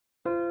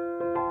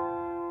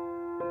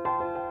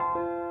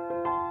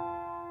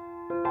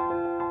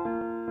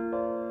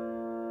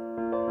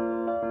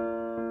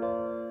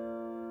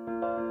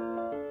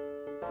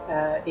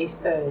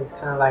Easter is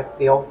kind of like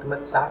the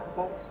ultimate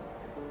sacrifice.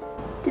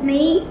 To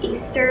me,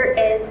 Easter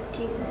is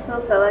Jesus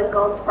fulfilling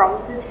God's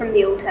promises from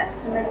the Old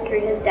Testament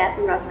through his death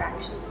and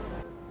resurrection.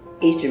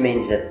 Easter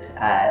means that it's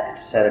a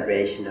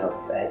celebration of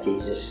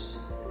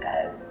Jesus'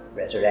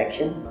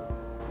 resurrection.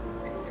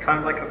 It's kind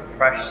of like a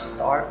fresh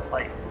start,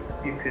 like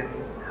you can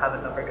have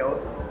another go.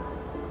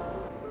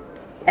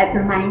 It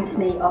reminds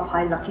me of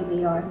how lucky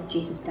we are that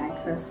Jesus died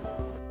for us.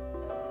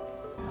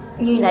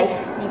 New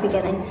life, new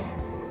beginnings,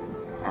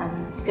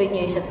 good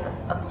news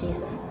of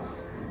Jesus.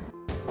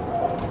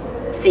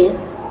 Faith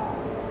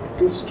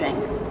and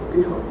strength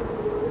and hope.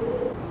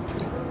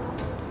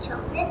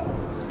 Chocolate.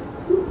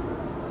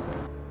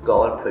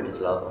 God put his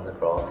love on the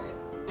cross.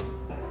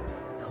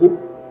 Hope,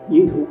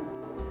 new hope,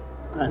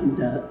 and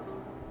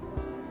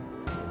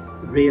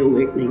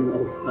reawakening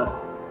of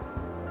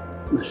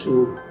my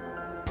soul.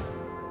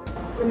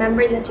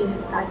 Remembering that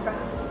Jesus died for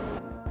us.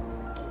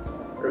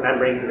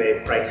 Remembering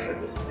the price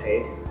that was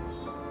paid.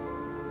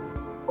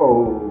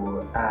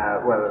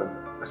 Well,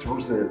 I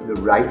suppose the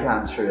right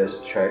answer is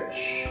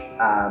church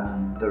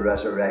and the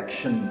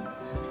resurrection.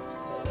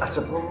 I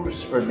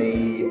suppose for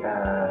me,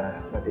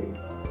 maybe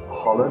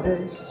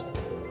holidays.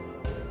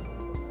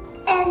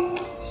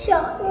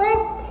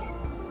 Chocolate.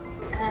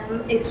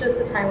 Easter is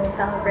the time we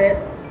celebrate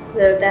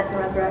the death and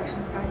resurrection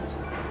of Christ.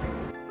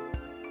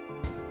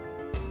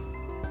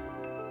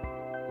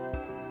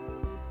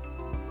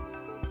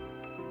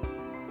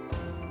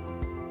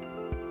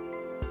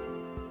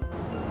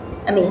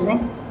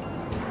 Amazing.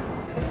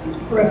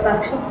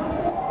 Reflection.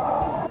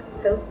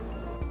 Hope.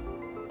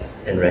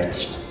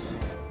 Enriched.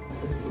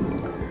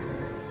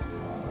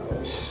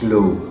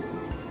 Slow.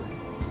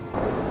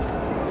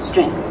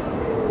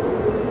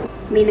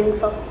 Strength.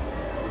 Meaningful.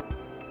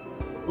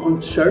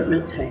 Uncertain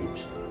at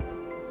times.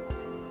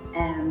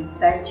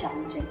 Very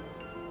challenging.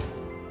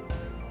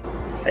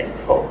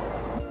 Faithful.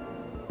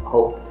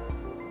 Hope.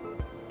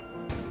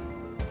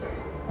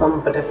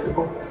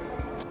 Unpredictable.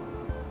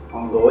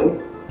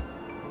 Ongoing.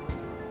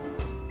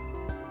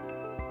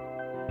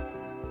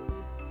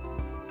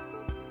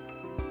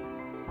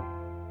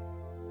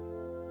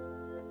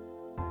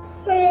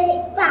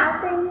 For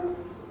thousands.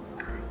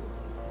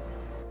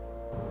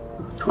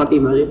 20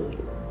 million.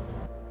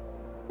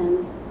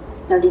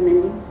 30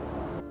 million.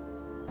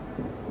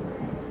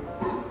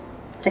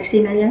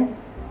 60 million.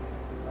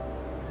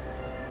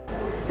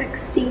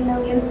 60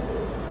 million.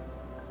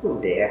 Oh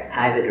dear,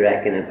 I would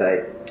reckon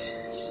about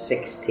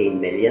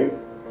 16 million,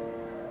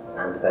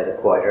 and about a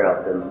quarter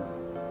of them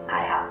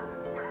I have.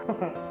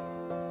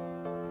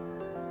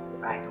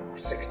 I don't know,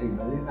 60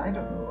 million, I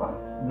don't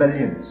know.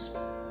 Millions.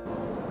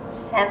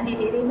 70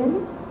 to 80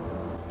 million?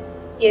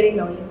 80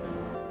 million.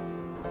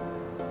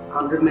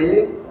 100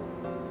 million.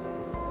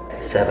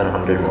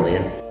 700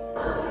 million.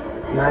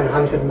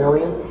 900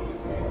 million.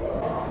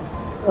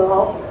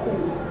 Oh.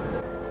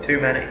 Too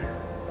many.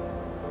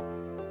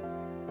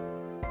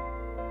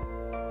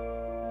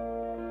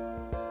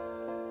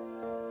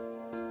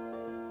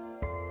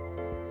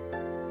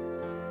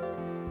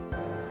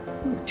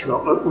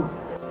 Chocolate one.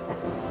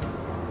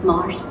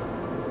 Mars.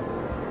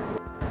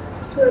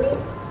 Sweeties.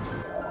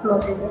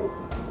 Multiple.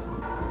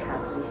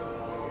 Cadbury's.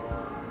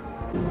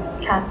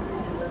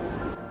 Cadbury's.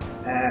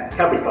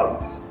 Cadbury's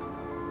Buttons.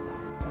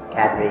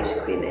 Cadbury's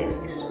cream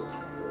eggs.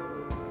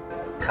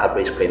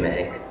 Cadbury's cream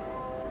egg.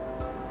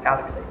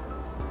 Galaxy.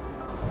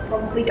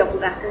 Probably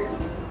double-decker.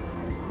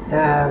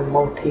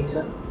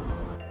 Malteser.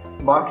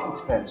 Marks and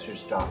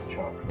Spencer's dark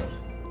chocolate.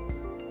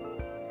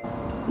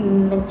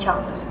 Mint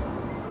chocolate.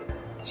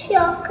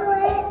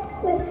 Chocolates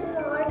with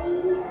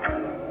Smarties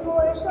and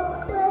more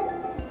chocolates.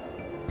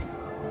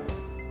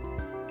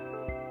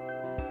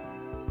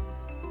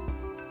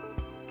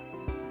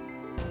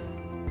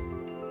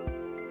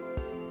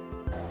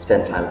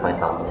 Spend time with my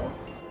family.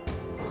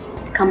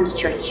 Come to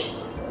church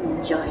and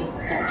enjoy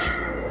fellowship.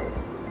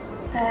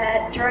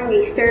 During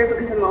Easter,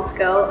 because I'm off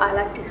school, I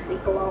like to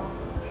sleep a lot.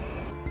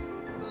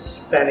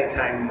 Spending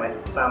time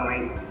with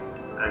family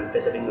and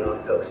visiting the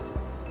North Coast.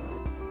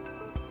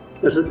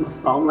 Visit my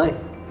family.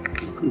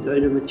 Come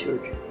down to my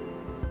church.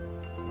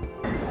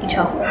 Eat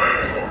chocolate.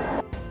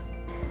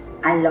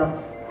 I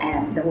love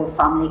the whole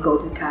family go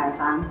to the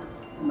caravan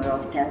and we're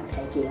all together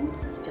play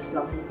games. It's just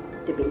lovely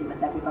to be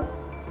with everybody.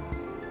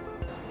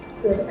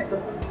 We have a big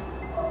difference.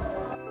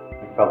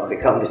 Probably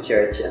come to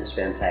church and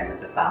spend time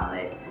with the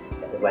family.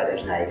 If the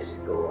weather's nice,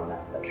 go on a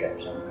trip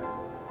somewhere.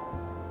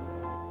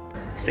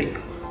 Sleep.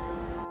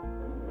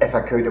 If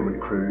I could, I would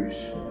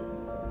cruise.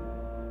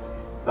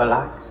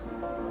 Relax.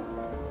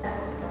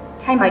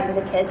 Time out with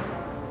the kids.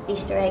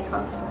 Easter egg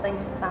hunts and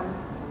things for the family.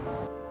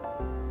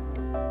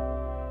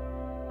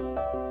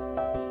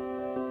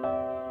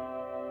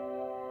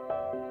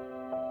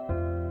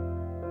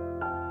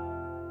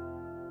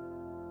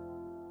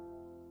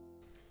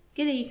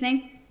 Good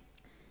evening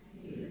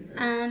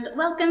and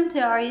welcome to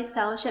our Youth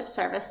Fellowship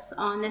service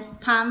on this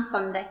Palm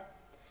Sunday.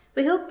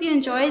 We hope you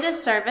enjoy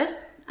this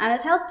service and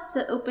it helps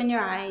to open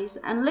your eyes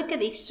and look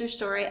at Easter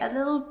story a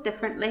little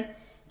differently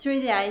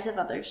through the eyes of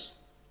others.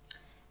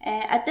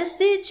 At this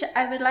stage,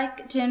 I would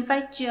like to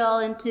invite you all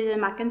into the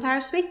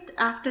McIntyre Suite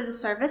after the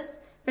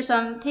service for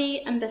some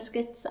tea and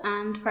biscuits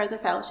and further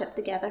fellowship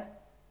together.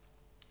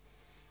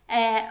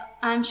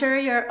 I'm sure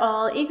you're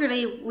all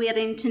eagerly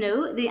waiting to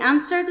know the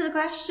answer to the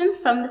question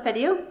from the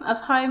video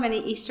of how many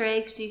Easter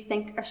eggs do you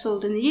think are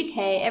sold in the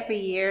UK every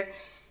year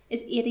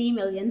is 80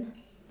 million.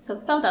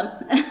 So well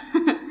done.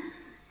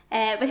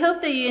 We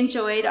hope that you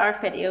enjoyed our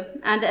video,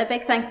 and a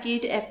big thank you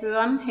to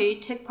everyone who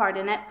took part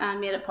in it and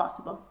made it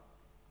possible.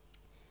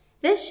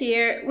 This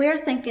year we are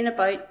thinking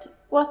about,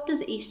 what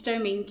does Easter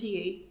mean to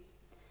you?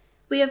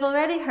 We have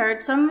already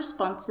heard some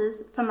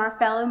responses from our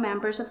fellow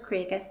members of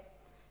Craigie.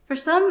 For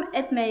some,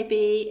 it may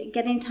be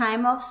getting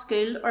time off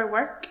school or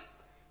work,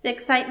 the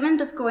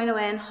excitement of going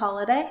away on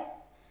holiday,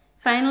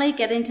 finally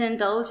getting to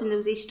indulge in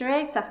those Easter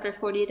eggs after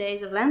 40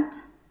 days of Lent.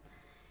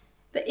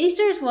 But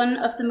Easter is one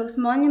of the most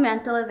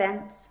monumental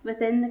events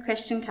within the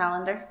Christian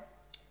calendar.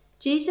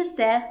 Jesus'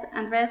 death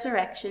and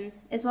resurrection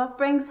is what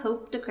brings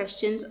hope to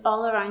Christians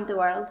all around the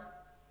world.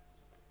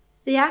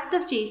 The act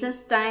of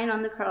Jesus dying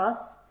on the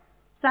cross,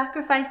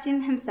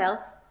 sacrificing himself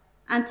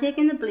and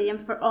taking the blame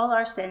for all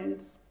our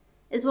sins,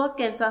 is what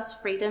gives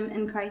us freedom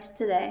in Christ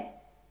today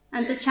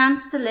and the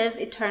chance to live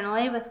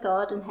eternally with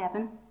God in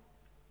heaven.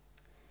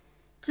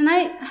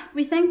 Tonight,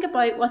 we think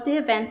about what the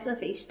events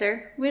of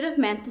Easter would have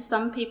meant to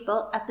some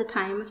people at the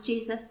time of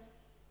Jesus.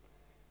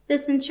 The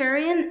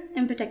centurion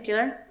in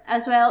particular,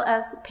 as well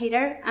as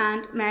Peter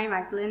and Mary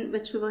Magdalene,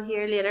 which we will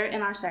hear later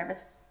in our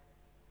service.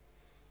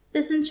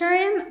 The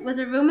centurion was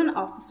a Roman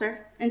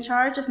officer in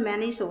charge of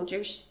many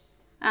soldiers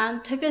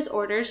and took his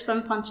orders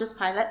from Pontius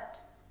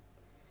Pilate.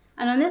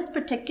 And on this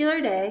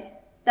particular day,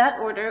 that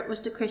order was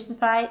to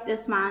crucify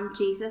this man,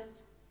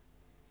 Jesus.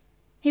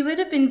 He would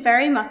have been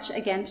very much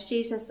against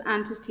Jesus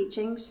and his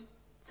teachings,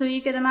 so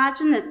you could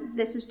imagine that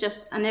this is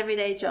just an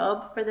everyday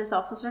job for this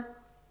officer.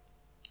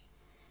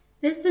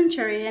 This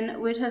centurion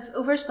would have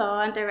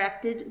oversaw and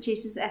directed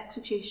Jesus'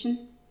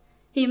 execution.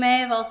 He may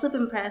have also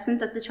been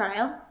present at the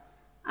trial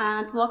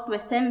and walked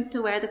with him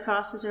to where the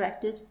cross was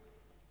erected.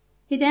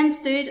 He then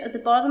stood at the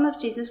bottom of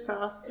Jesus'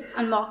 cross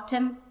and mocked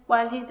him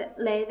while he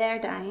lay there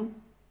dying.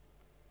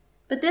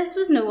 But this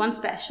was no one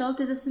special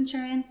to the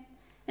centurion.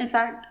 In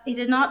fact, he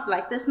did not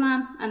like this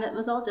man, and it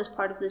was all just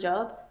part of the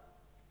job.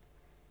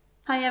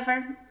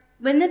 However,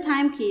 when the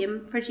time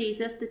came for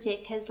Jesus to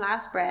take his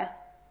last breath,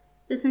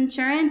 the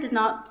centurion did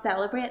not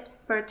celebrate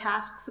for a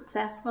task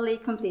successfully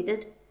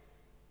completed.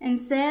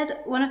 Instead,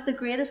 one of the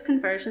greatest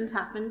conversions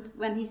happened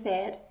when he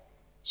said,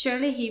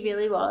 surely he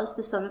really was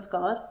the Son of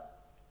God.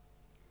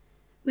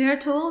 We are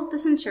told the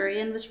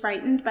centurion was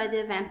frightened by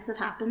the events that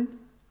happened.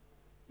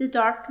 The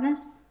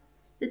darkness,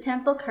 the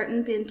temple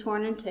curtain being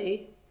torn in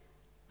two,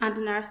 and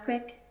an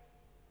earthquake.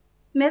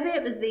 Maybe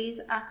it was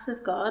these acts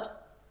of God,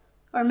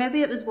 or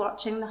maybe it was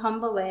watching the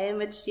humble way in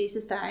which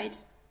Jesus died,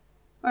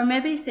 or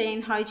maybe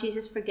seeing how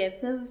Jesus forgave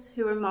those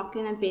who were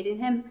mocking and beating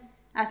him,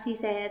 as he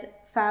said,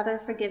 Father,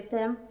 forgive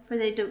them, for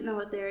they don't know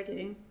what they are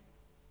doing.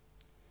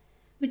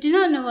 We do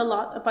not know a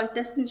lot about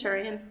this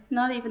centurion,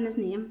 not even his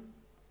name,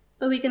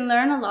 but we can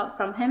learn a lot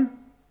from him.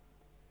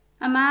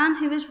 A man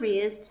who was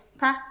raised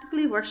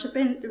practically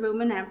worshipping the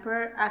Roman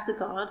emperor as a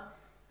god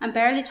and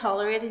barely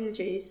tolerating the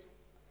Jews.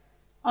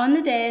 On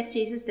the day of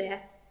Jesus'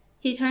 death,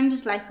 he turned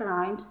his life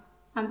around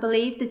and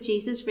believed that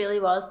Jesus really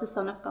was the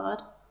Son of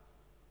God.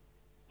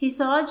 He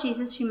saw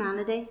Jesus'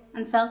 humanity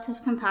and felt his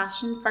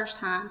compassion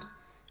firsthand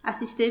as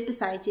he stood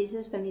beside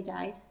Jesus when he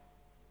died.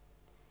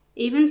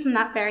 Even from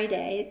that very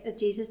day that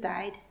Jesus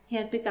died, he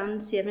had begun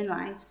saving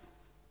lives.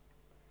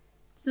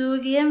 So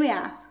again we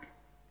ask,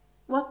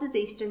 what does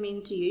Easter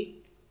mean to you?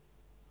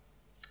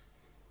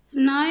 So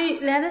now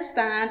let us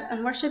stand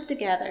and worship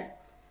together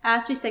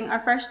as we sing our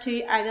first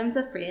two items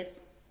of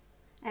praise.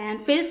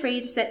 And feel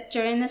free to sit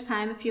during this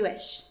time if you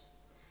wish.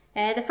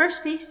 The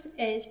first piece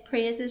is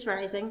Praise is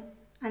Rising,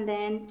 and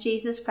then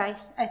Jesus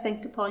Christ, I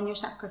think upon your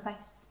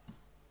sacrifice.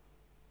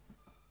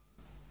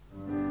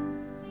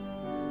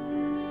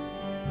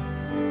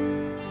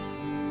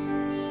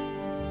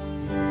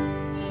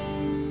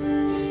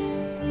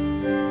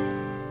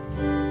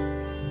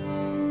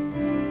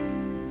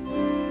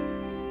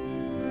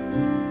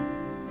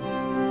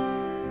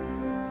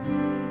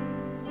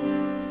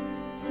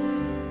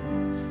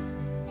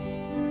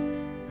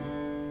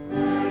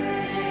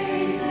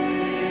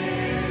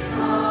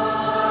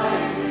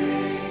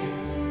 Rising,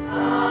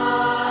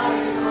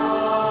 eyes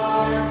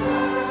are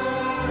turned.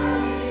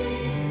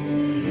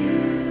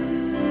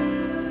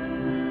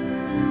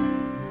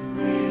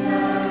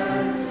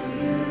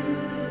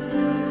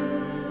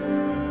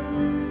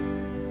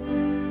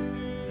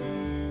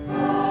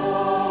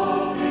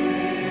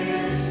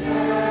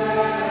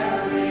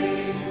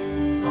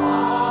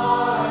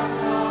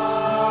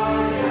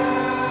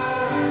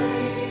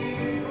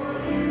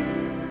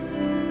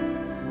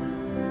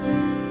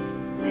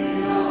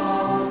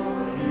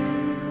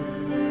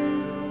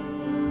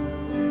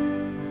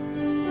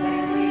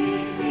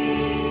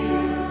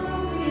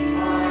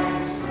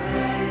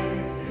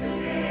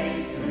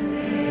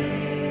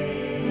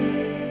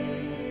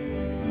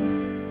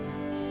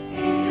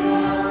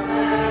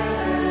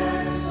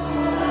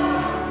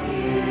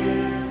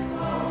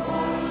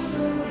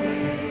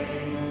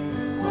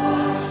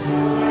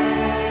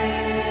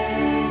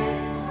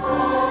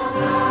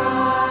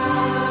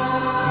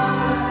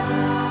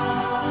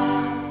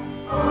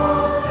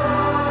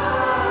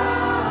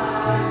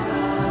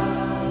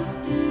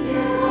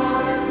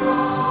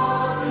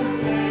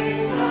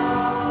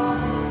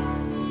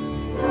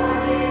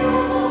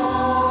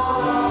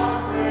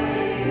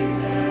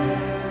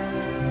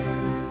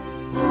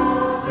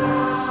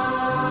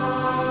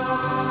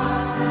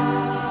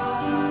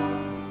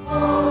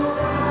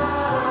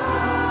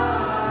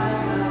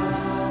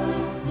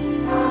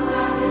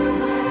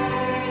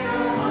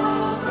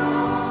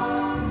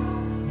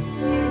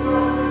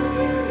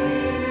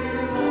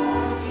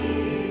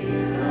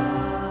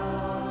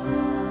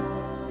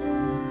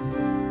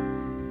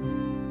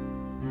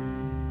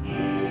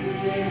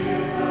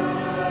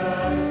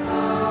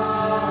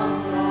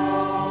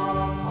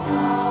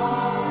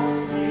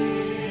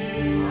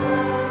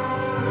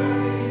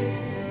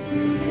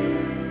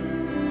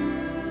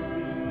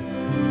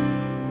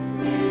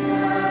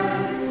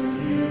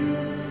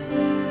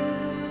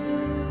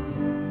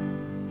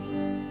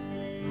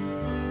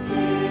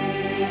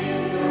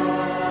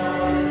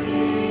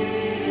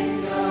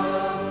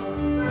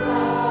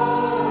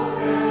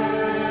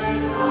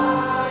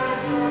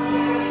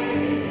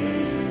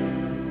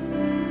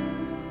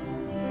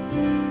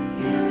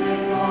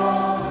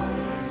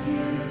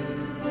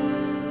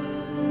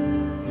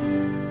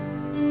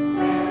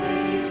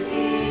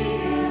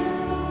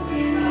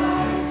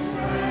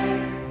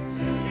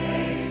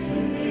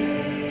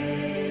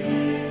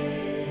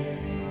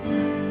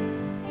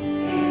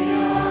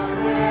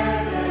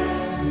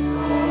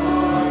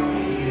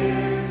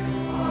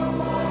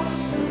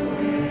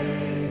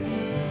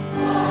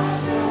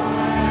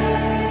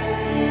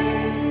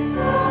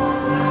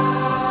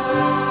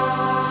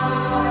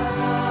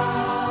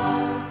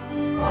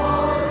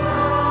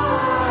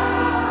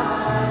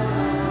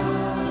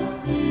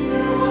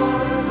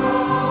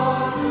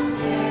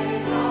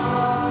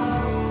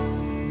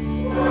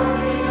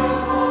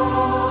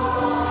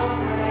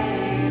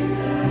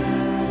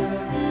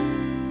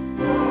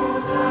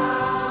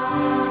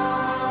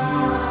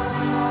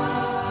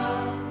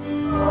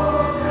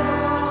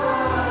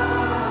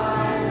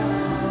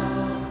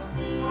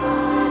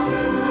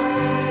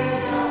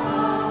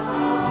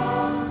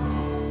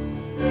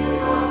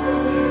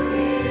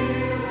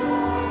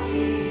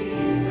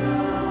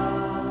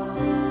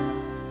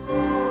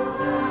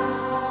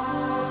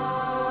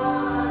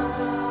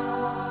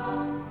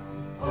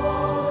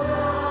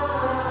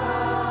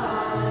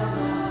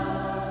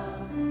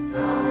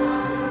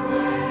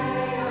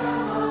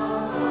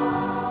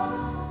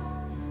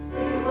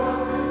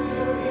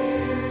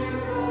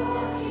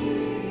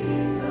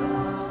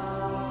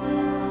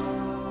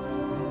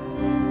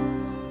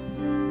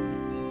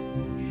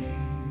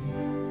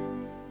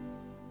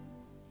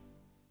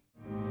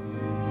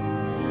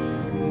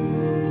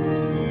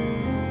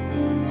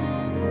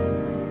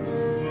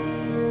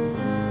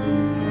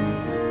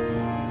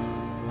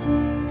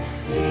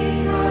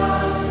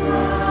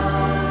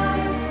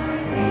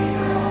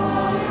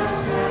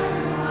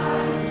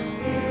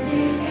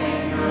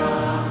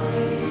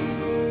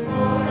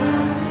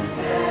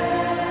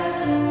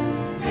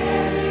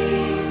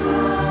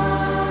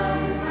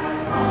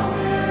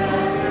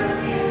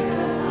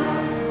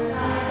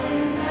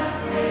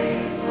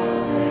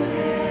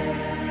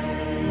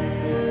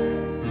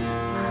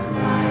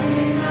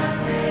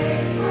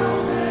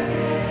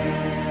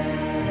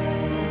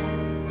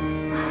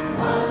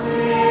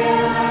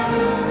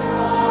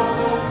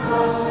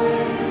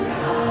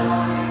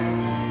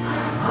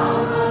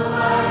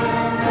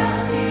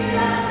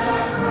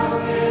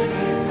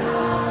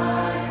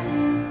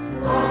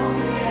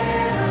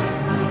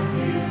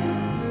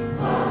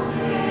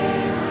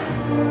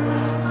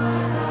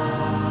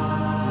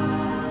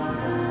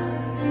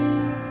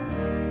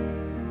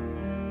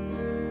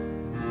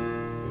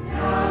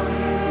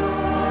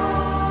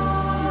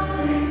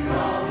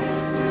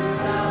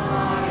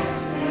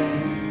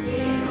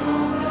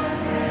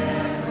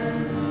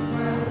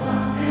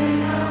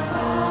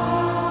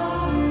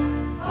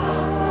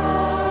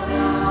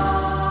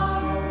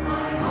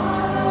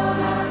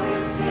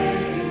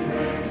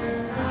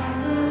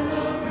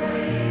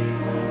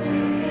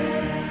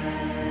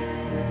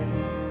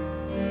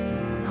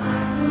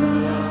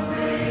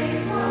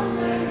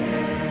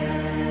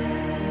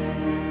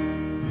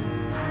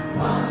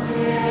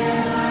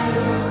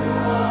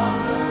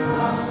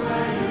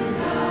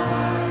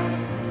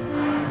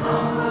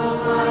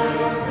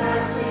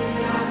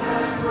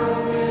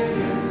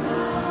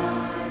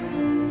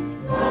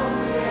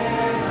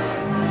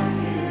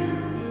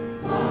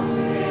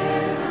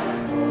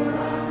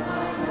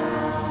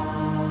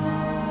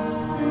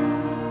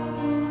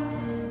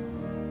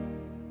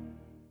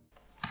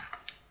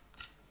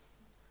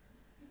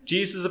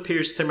 Jesus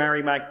appears to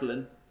Mary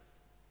Magdalene.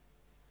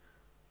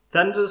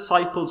 Then the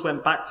disciples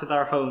went back to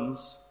their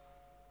homes,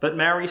 but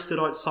Mary stood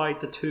outside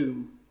the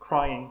tomb,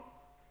 crying.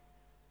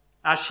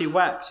 As she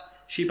wept,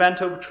 she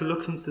bent over to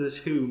look into the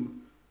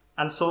tomb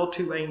and saw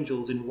two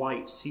angels in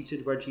white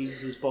seated where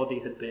Jesus' body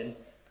had been,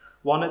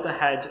 one at the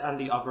head and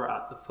the other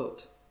at the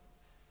foot.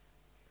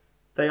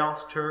 They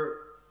asked her,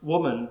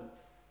 "Woman,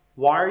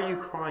 why are you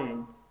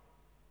crying?"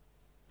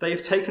 "They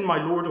have taken my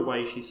Lord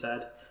away," she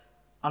said,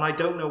 "and I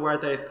don't know where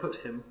they have put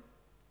him."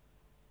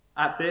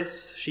 At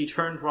this, she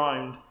turned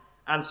round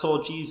and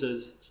saw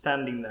Jesus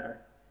standing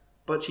there,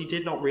 but she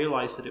did not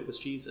realize that it was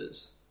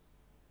Jesus.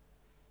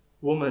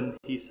 "Woman,"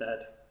 he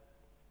said,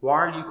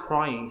 "why are you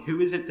crying?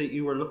 Who is it that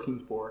you are looking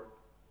for?"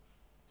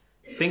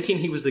 Thinking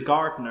he was the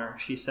gardener,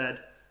 she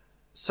said,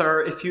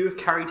 "Sir, if you have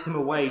carried him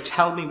away,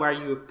 tell me where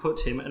you have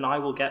put him, and I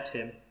will get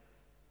him."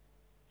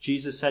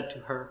 Jesus said to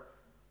her,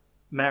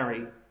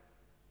 "Mary."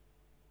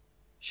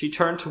 She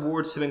turned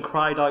towards him and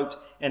cried out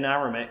in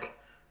Aramaic,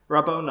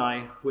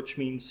 "Rabboni," which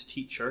means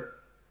teacher.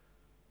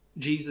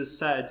 Jesus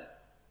said,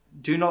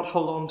 "Do not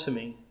hold on to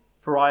me,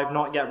 for I have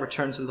not yet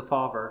returned to the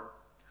Father.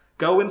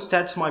 Go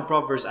instead to my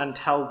brothers and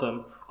tell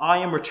them, I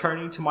am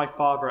returning to my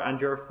Father and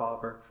your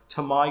Father,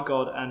 to my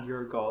God and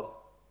your God."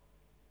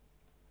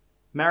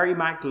 Mary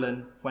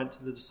Magdalene went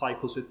to the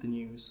disciples with the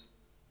news.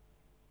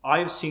 "I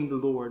have seen the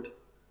Lord."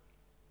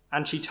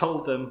 And she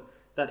told them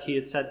that he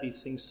had said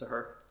these things to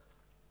her.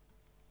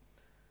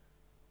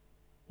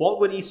 What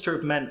would Easter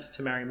have meant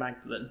to Mary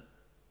Magdalene?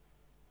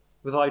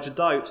 Without a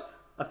doubt,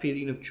 a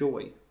feeling of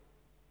joy.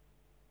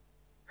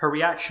 Her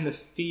reaction of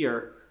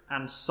fear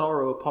and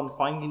sorrow upon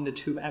finding the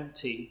tomb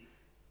empty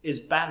is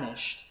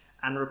banished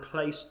and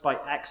replaced by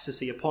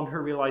ecstasy upon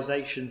her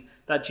realization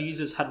that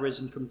Jesus had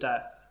risen from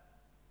death.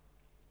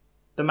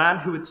 The man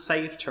who had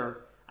saved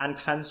her and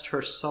cleansed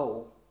her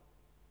soul.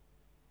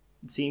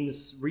 It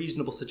seems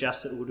reasonable to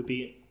suggest that it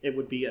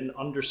would be an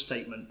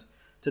understatement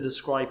to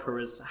describe her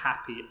as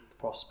happy at the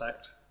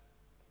prospect.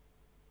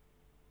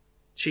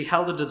 She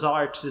held a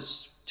desire to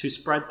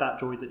spread that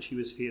joy that she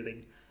was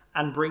feeling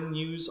and bring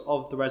news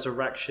of the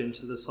resurrection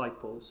to the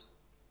disciples.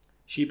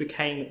 She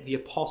became the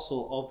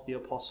apostle of the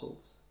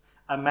apostles,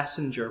 a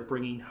messenger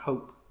bringing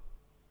hope.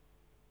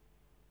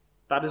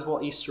 That is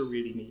what Easter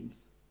really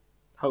means.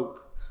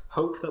 Hope.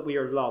 Hope that we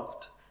are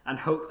loved, and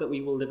hope that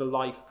we will live a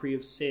life free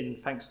of sin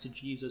thanks to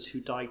Jesus who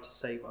died to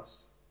save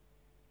us.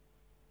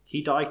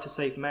 He died to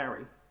save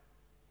Mary.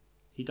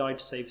 He died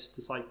to save his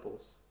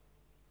disciples.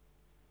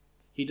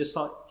 He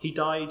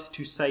died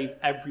to save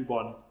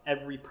everyone,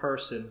 every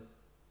person,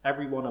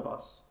 every one of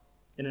us,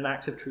 in an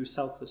act of true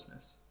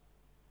selflessness.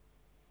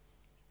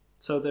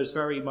 So there's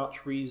very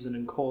much reason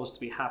and cause to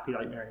be happy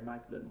like Mary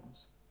Magdalene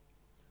was.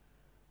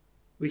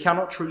 We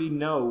cannot truly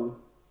know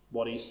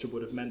what Easter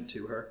would have meant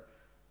to her,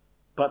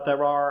 but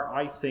there are,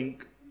 I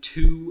think,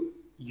 two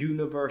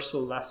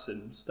universal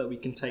lessons that we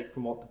can take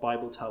from what the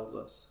Bible tells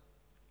us.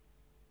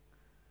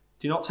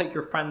 Do not take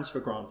your friends for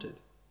granted.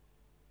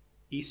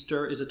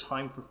 Easter is a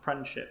time for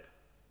friendship,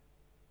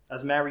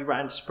 as Mary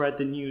ran to spread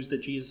the news that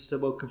Jesus had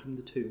woken from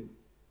the tomb.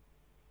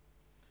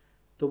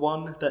 The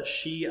one that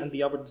she and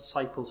the other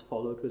disciples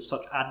followed with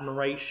such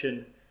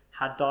admiration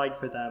had died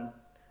for them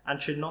and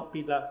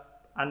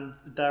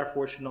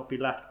therefore should not be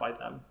left by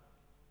them.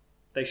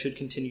 They should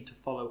continue to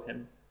follow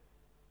him,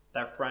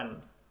 their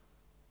friend.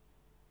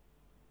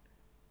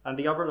 And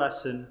the other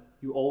lesson,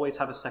 you always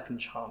have a second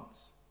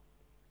chance.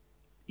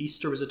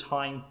 Easter is a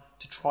time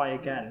to try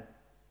again,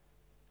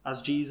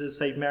 as Jesus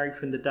saved Mary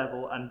from the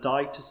devil and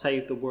died to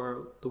save the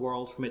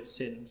world from its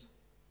sins.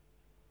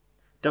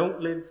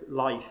 Don't live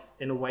life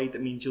in a way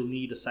that means you'll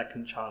need a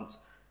second chance,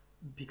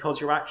 because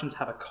your actions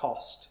have a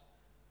cost.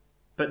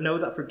 But know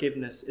that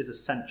forgiveness is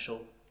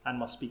essential and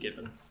must be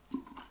given.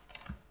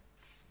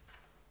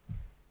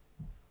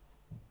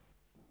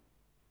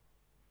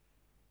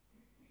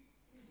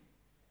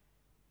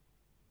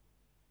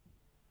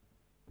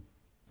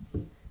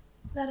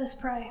 Let us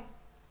pray.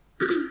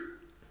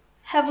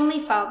 Heavenly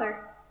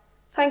Father,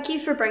 thank you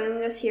for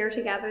bringing us here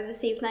together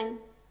this evening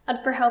and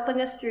for helping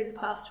us through the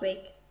past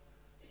week.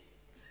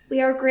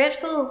 We are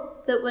grateful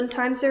that when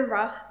times are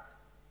rough,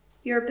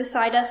 you are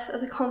beside us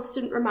as a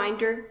constant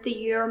reminder that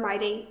you are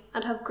mighty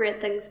and have great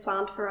things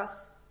planned for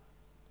us.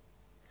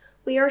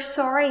 We are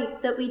sorry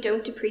that we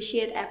don't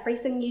appreciate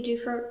everything you do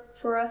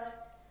for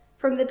us,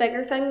 from the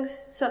bigger things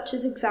such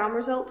as exam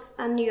results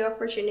and new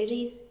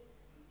opportunities,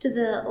 to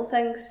the little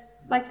things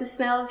like the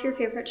smell of your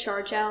favourite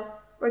shower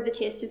gel or the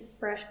taste of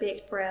fresh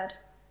baked bread.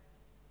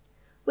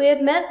 We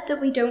admit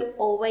that we don't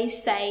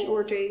always say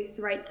or do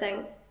the right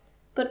thing,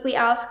 but we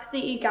ask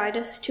that you guide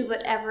us to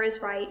whatever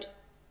is right,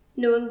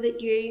 knowing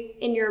that you,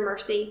 in your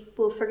mercy,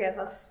 will forgive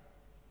us.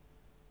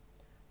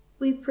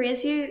 We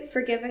praise you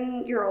for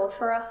giving your all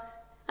for us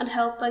and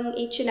helping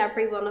each and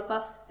every one of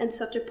us in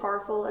such a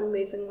powerful and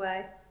moving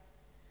way.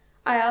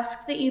 I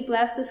ask that you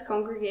bless this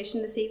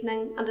congregation this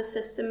evening and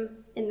assist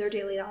them in their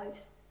daily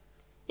lives.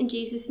 In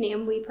Jesus'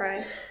 name we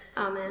pray.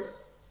 Amen.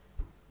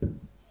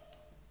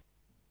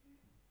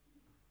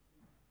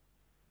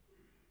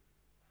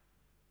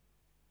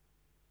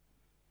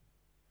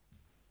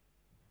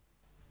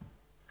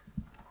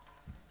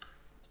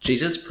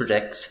 Jesus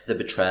predicts the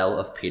betrayal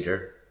of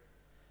Peter.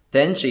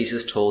 Then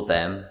Jesus told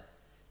them,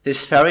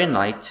 "This very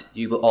night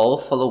you will all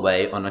fall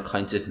away on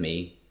account of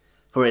me,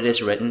 for it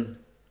is written,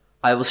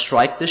 I will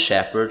strike the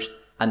shepherd,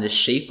 and the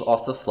sheep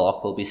of the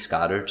flock will be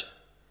scattered.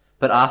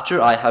 But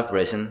after I have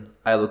risen,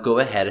 I will go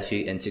ahead of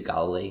you into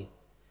Galilee."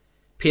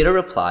 Peter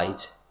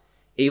replied,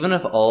 "Even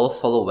if all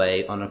fall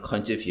away on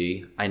account of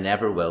you, I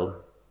never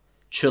will.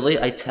 Truly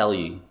I tell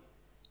you."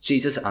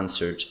 Jesus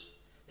answered,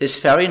 "This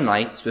very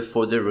night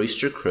before the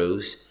rooster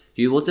crows,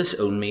 you will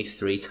disown me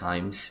 3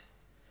 times.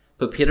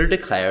 But Peter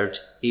declared,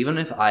 "Even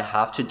if I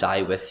have to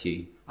die with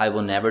you, I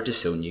will never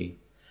disown you."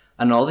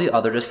 And all the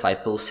other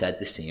disciples said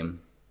the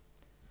same.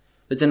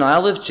 The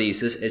denial of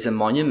Jesus is a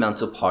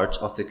monumental part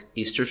of the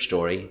Easter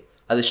story,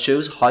 as it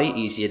shows how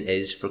easy it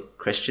is for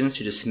Christians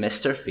to dismiss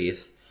their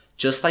faith,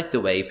 just like the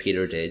way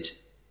Peter did.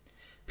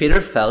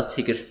 Peter felt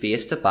he could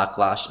face the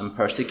backlash and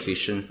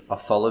persecution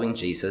of following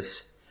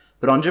Jesus,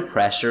 but under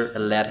pressure it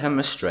led him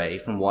astray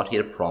from what he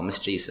had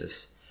promised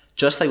Jesus,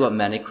 just like what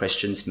many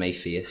Christians may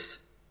face.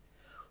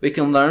 We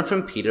can learn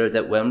from Peter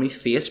that when we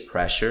face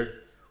pressure,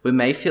 we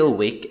may feel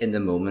weak in the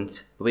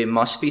moment, but we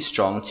must be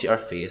strong to our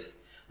faith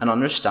and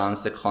understand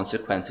the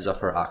consequences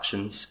of our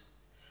actions.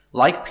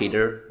 Like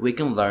Peter, we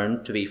can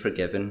learn to be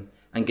forgiven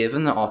and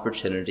given the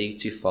opportunity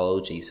to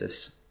follow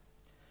Jesus.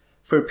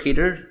 For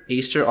Peter,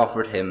 Easter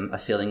offered him a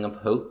feeling of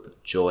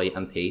hope, joy,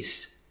 and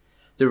peace.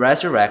 The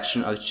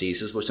resurrection of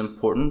Jesus was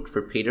important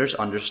for Peter's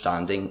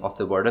understanding of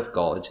the Word of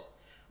God,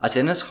 as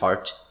in his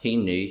heart he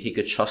knew he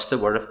could trust the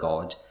Word of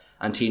God,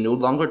 and he no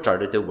longer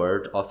doubted the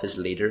word of his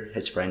leader,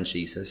 his friend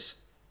Jesus.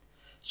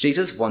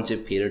 Jesus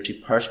wanted Peter to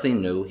personally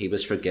know he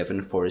was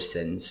forgiven for his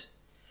sins.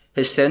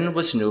 His sin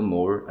was no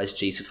more, as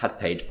Jesus had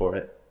paid for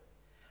it.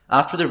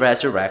 After the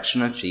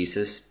resurrection of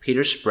Jesus,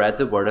 Peter spread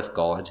the word of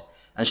God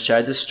and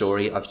shared the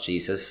story of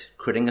Jesus,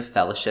 creating a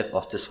fellowship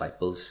of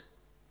disciples.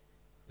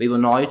 We will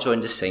now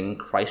join to sing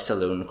 "Christ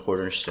Alone,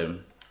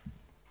 Cornerstone."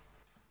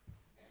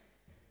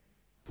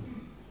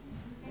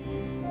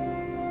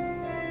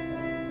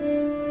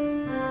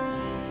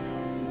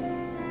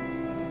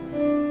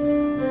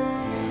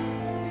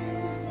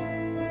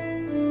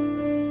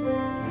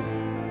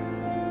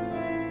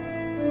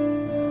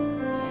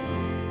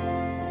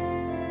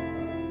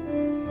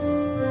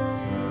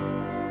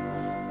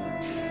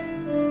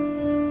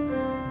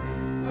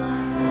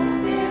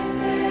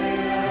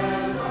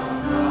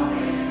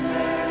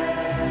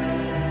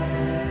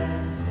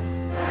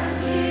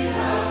 And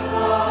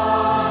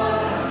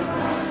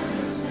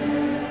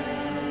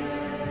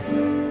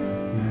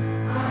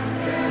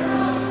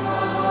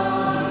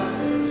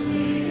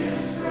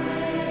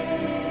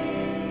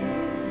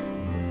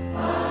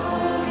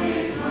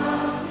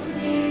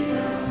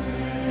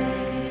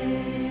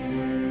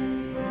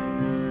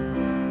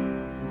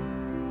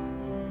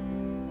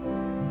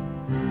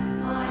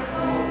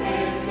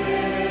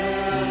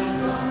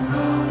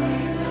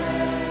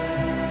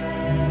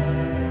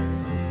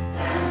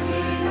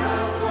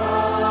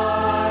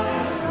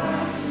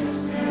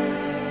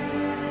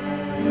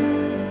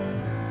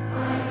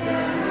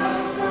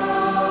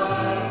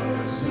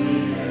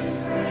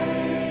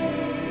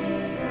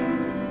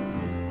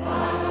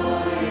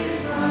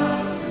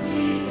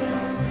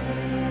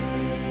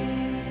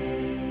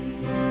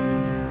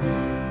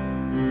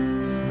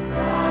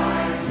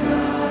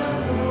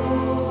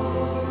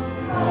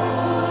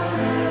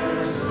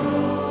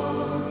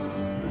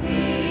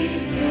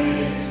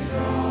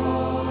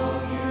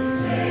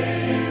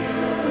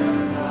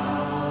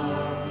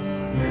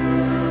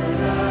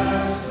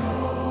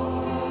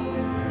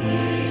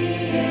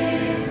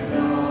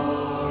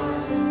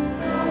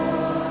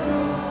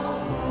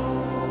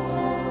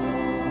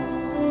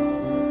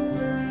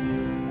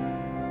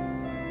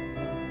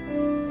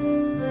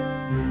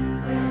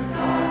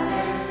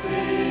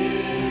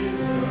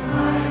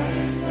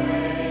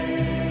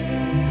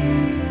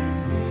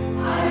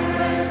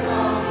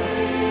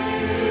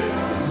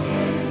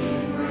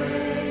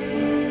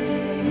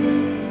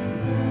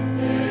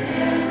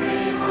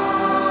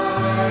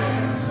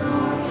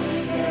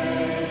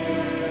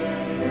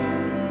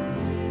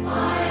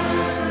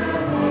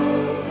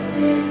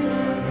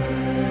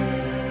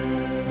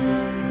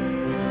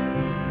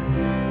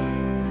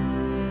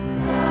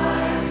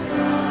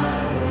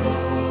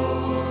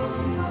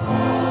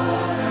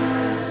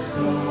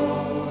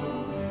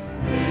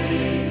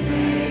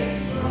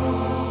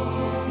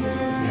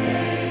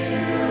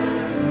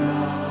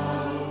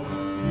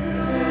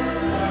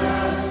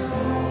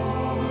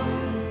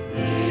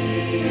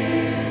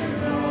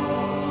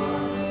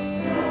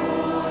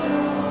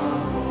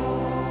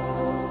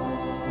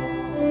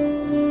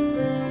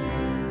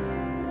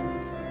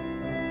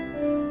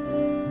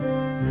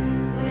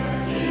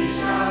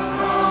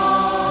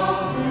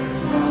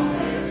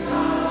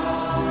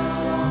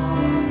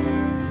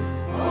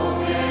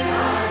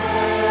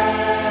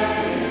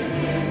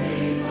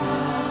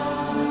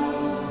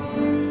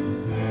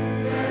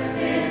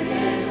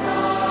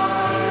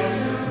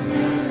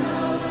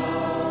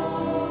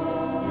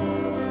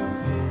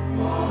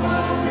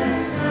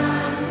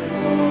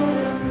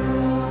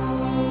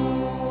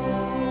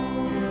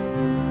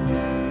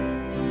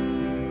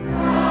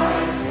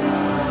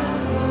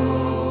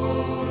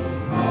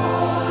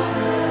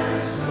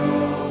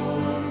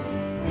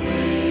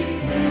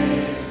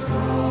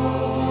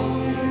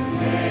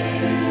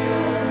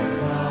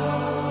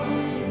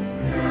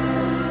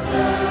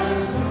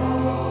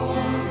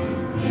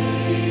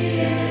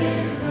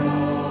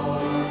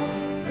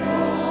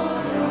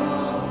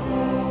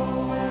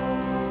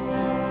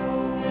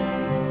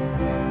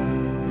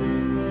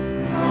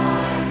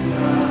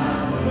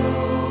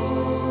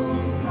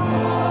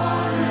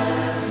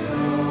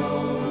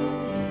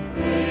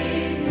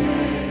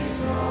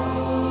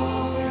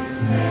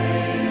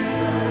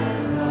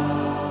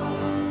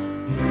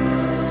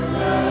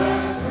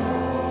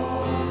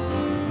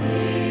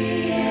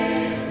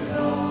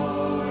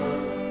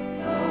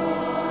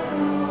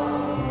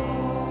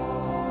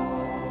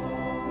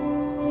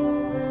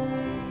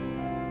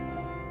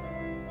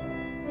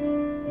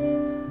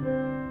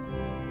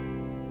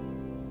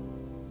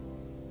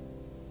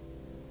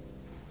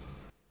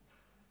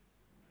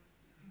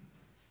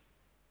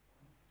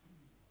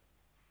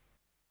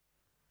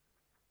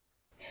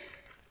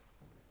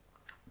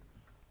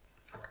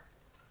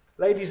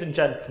Ladies and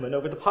gentlemen,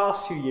 over the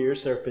past few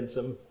years there have been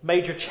some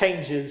major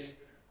changes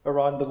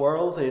around the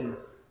world in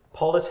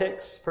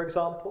politics, for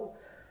example.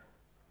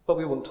 But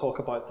we won't talk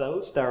about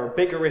those. There are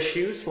bigger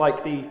issues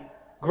like the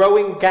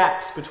growing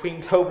gaps between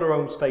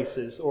Toblerone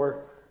spaces or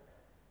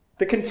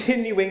the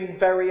continuing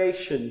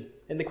variation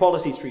in the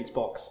Quality Streets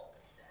box.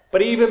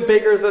 But even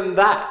bigger than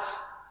that,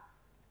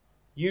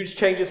 huge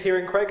changes here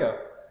in Craigo.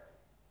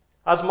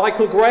 As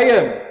Michael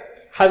Graham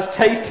has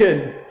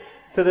taken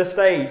to the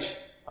stage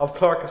of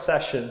Clerk of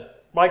Session.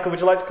 Michael, would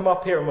you like to come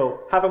up here and we'll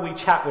have a wee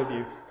chat with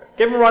you?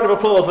 Give him a round of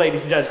applause,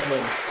 ladies and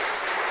gentlemen.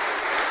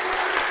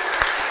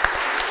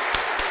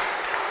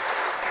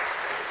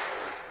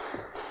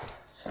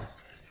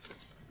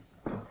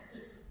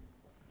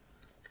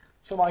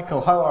 So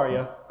Michael, how are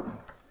you?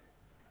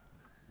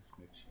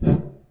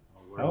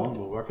 We're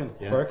working.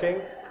 Yeah.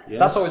 Working? Yes,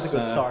 that's always a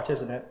good start,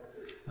 isn't it?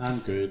 I'm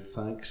good,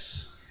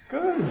 thanks.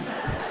 Good.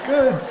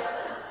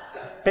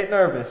 Bit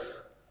nervous?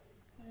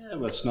 Yeah,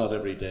 well, it's not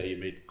every day you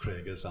meet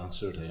Craig's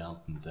answer to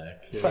Anton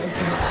Deck.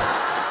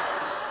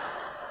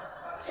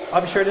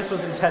 I'm sure this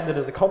was intended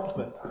as a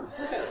compliment.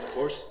 Yeah, of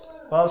course.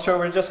 Well, sure,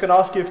 we're just going to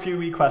ask you a few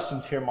wee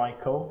questions here,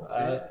 Michael.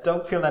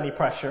 Don't feel any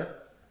pressure.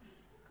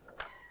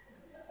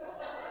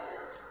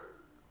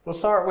 We'll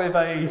start with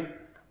a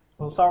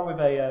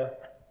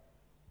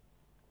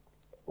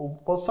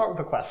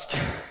question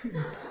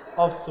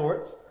of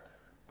sorts.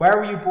 Where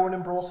were you born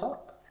and brought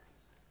up?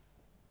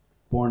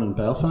 Born in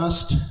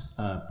Belfast,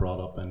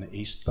 brought up in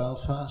East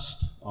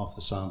Belfast, off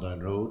the Sandown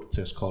Road, a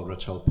place called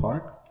Richhill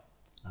Park,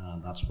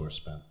 and that's where I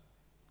spent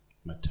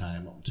my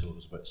time up until I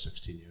was about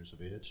 16 years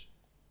of age.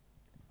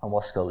 And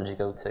what school did you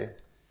go to?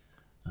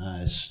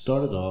 I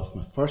started off,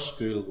 my first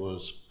school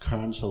was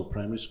Cairnshill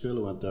Primary School.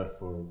 I went there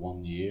for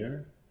 1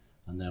 year,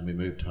 and then we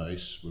moved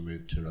house, we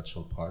moved to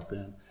Richhill Park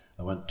then.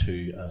 I went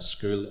to a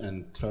school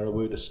in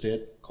Clarawood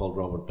Estate called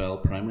Robert Bell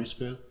Primary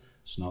School.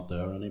 It's not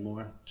there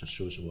anymore, just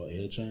shows you what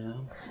age I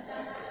am.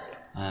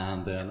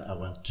 And then I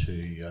went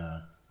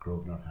to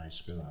Grosvenor High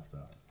School after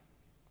that.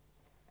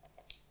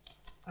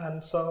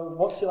 And so,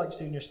 what do you like to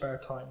do in your spare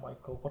time,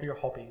 Michael? What are your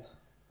hobbies?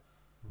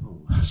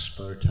 Oh,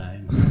 spare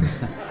time.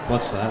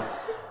 What's that?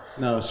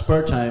 No,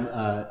 spare time,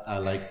 I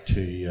like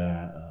to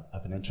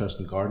have an interest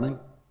in gardening.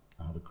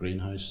 I have a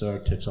greenhouse there,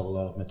 it takes up a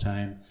lot of my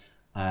time.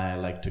 I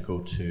like to go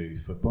to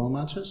football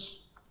matches.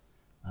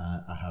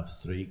 I have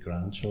 3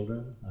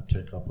 grandchildren. I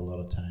take up a lot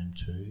of time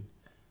too.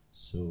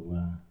 So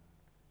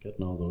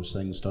getting all those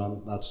things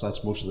done, that's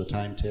most of the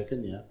time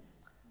taken, yeah.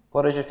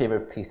 What is your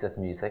favourite piece of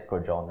music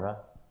or genre?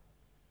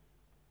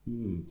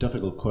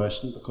 Difficult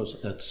question, because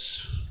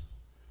it's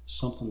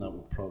something that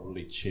will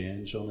probably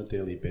change on a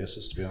daily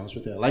basis, to be honest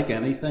with you. I like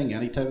anything,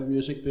 any type of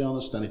music, to be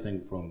honest, anything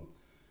from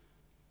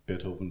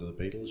Beethoven to the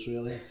Beatles,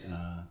 really.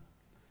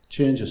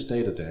 Changes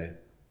day to day.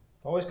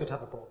 Always good to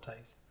have a broad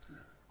taste.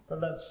 But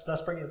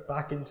let's bring it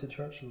back into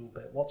church a little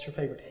bit. What's your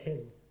favourite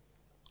hymn?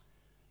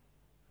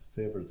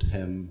 Favourite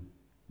hymn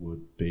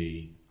would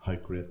be How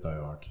Great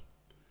Thou Art.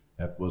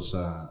 It was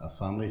a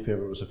family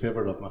favourite. It was a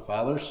favourite of my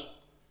father's,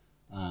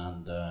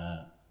 and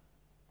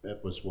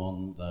it was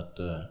one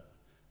that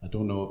I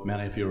don't know if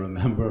many of you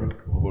remember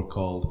what were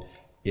called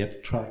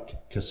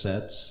 8-track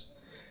cassettes.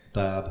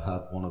 Dad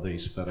had one of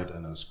these fitted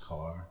in his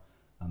car,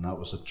 and that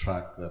was a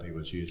track that he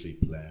was usually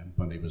playing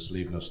when he was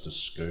leaving us to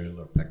school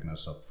or picking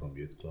us up from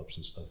youth clubs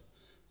and stuff.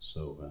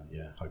 So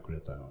yeah, How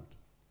Great Thou Art.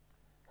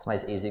 It's a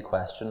nice easy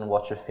question.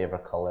 What's your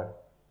favourite colour?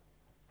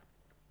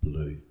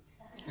 Blue.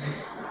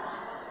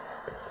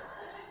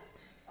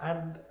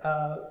 And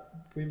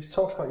we've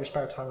talked about your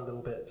spare time a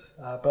little bit,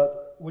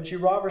 but would you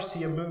rather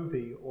see a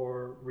movie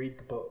or read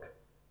the book?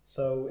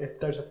 So if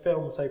there's a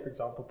film, say for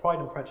example, Pride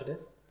and Prejudice,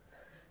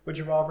 would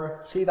you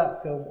rather see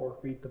that film or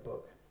read the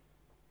book?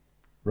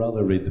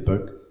 Rather read the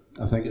book.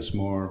 I think it's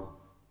more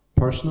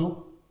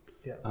personal,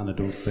 yeah. And I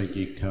don't think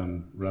you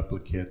can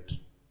replicate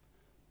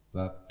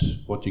that,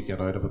 what you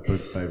get out of a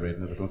book by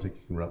reading it. I don't think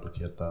you can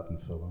replicate that in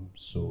film,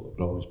 so it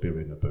would always be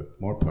reading a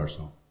book, more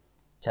personal.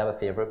 Do you have a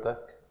favourite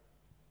book?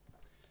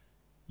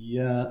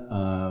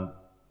 Yeah,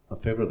 a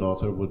favourite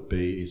author would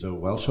be, he's a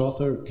Welsh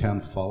author,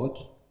 Ken Follett,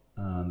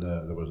 and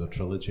there was a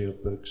trilogy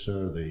of books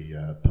there,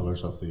 the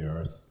Pillars of the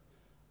Earth.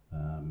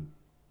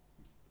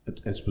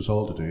 It was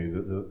all to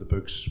do, the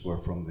books were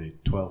from the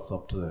 12th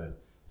up to the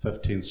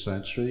 15th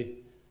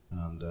century,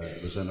 and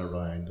it was in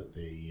around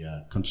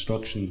the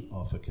construction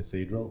of a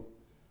cathedral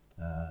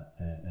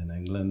in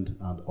England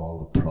and all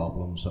the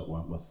problems that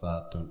went with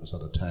that. And it was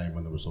at a time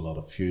when there was a lot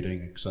of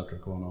feuding, etc.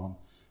 going on.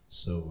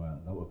 So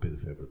that would be the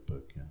favourite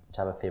book, yeah.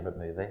 Do you have a favourite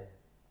movie?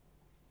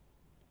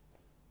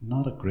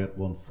 Not a great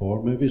one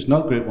for movies.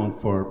 Not a great one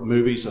for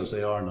movies as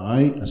they are now,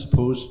 I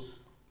suppose.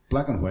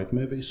 Black and white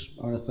movies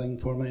are a thing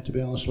for me, to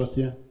be honest with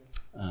you.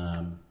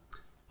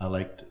 I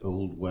liked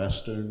old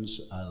westerns.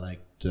 I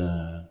liked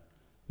the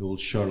old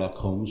Sherlock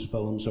Holmes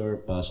films there,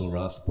 Basil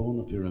Rathbone,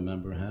 if you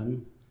remember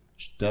him.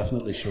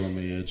 Definitely showing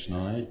me age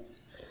now.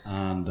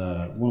 And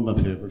one of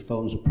my favourite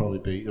films would probably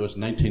be, it was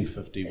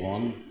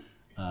 1951,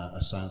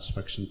 a science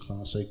fiction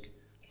classic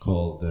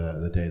called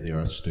The Day the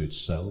Earth Stood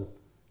Still.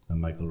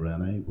 and Michael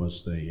Rennie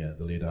was the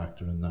lead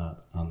actor in that,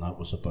 and that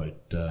was about.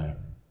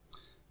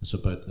 It's a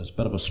bit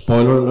of a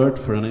spoiler alert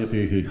for any of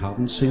you who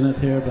haven't seen it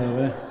here, by the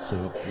way.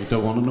 So if you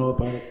don't want to know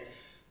about it,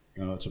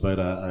 it's about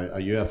a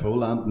UFO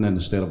landing in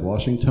the state of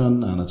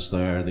Washington, and it's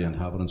there the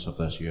inhabitants of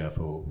this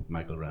UFO,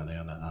 Michael Rennie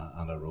and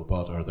a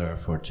robot, are there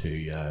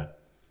to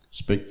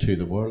speak to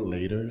the world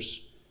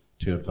leaders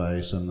to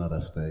advise them that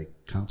if they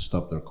can't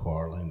stop their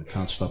quarrelling, they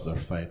can't stop their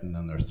fighting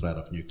and their threat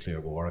of nuclear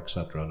war,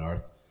 etc. on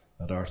Earth,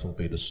 that Earth will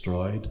be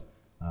destroyed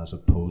as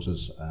it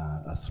poses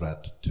a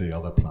threat to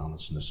other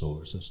planets in the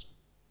solar system.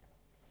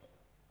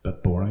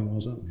 Bit boring,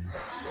 was it?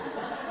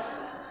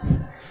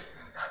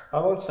 I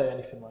won't say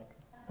anything like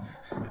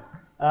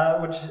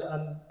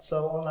and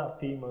so on that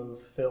theme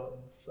of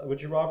films,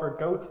 would you rather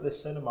go to the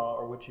cinema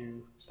or would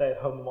you stay at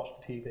home and watch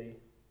the TV?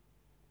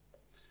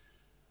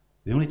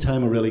 The only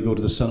time I really go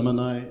to the cinema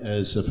now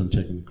is if I'm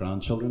taking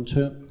grandchildren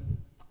to it,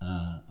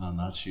 and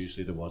that's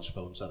usually to watch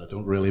films that I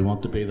don't really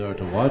want to be there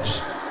to watch.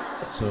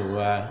 So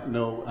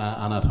no,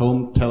 and at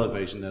home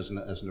television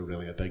isn't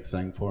really a big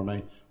thing for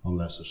me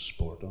unless there's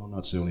sport on.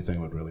 That's the only thing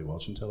I would really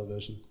watch on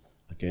television.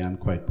 Again,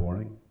 quite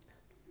boring.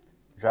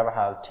 Would you ever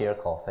have tea or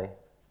coffee?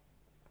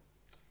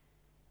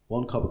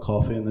 One cup of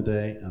coffee in the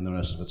day and the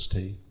rest of it's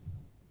tea.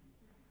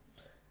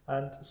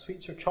 And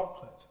sweets or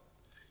chocolate?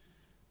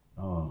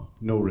 Oh,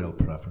 no real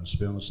preference, to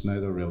be honest.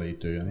 Neither really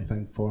do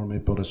anything for me.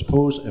 But I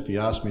suppose if you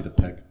asked me to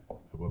pick,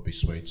 it would be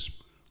sweets.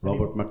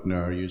 Robert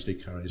McNair usually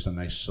carries a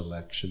nice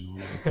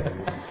selection on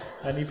it.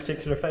 Any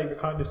particular favourite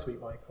kind of sweet,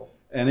 Michael?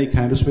 Any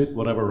kind of sweet,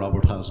 whatever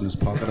Robert has in his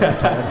pocket at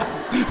the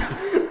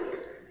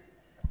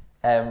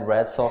time.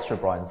 Red sauce or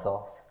brown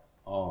sauce?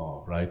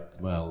 Oh, right.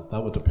 Well,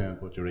 that would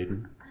depend what you're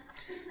eating.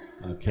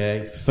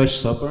 Okay, fish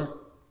supper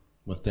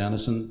with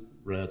Denison,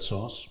 red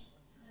sauce.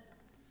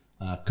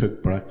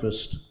 Cooked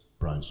breakfast,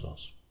 brown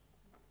sauce.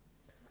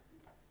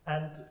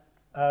 And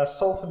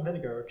salt and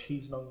vinegar or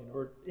cheese and onion,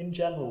 or in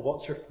general,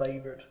 what's your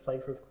favourite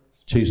flavour of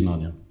cheese and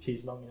onion?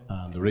 Cheese and onion.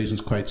 And the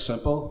reason's quite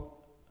simple.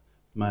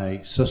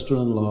 My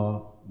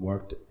sister-in-law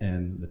worked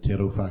in the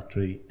Tato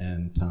factory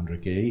in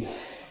Tandragee,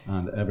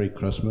 and every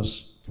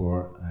Christmas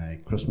for a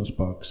Christmas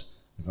box,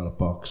 I got a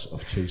box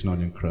of cheese and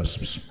onion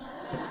crisps.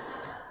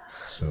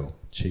 So,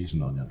 cheese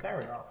and onion.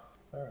 Fair enough,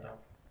 fair enough.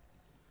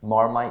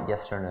 Marmite,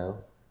 yes or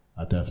no?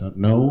 A definite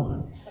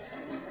no.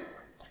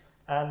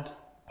 And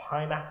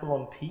pineapple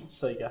on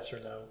pizza, yes or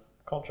no?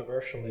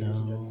 Controversial, ladies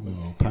and gentlemen.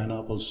 No,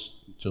 pineapple's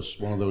just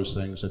one of those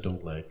things I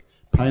don't like.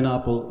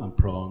 Pineapple and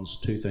prawns,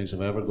 two things. If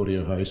I ever go to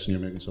your house and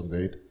you're making something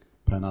to eat,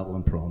 pineapple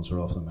and prawns are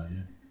off the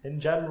menu. In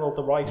general,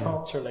 the right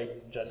answer,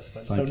 ladies and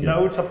gentlemen. Thank you.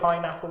 No to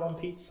pineapple on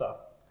pizza.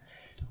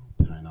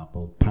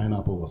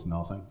 Pineapple with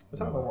nothing. I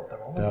don't know what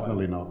they're on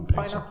Definitely about. not on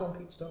pizza. Pineapple on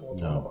pizza, don't know what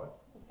they're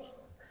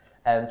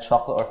on about.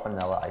 Chocolate or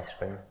vanilla ice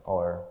cream,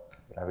 or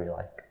whatever you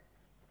like.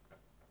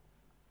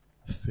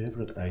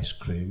 Favourite ice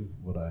cream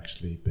would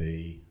actually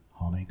be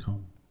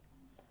honeycomb.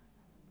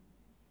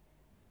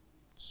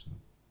 So.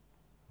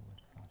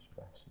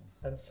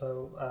 And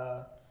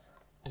so,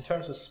 in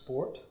terms of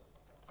sport,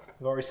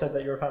 you've already said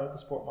that you're a fan of the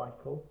sport,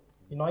 Michael.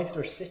 United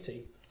or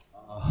City?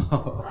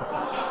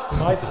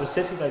 United or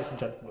City, ladies and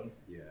gentlemen?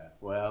 Yeah,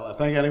 well, I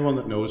think anyone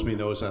that knows me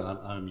knows that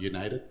I'm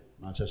United,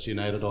 Manchester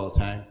United all the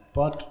time.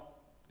 But,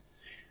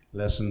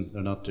 listen,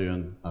 they're not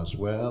doing as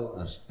well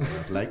as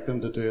I'd like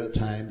them to do at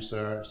times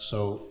there.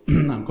 So,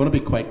 I'm going to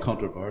be quite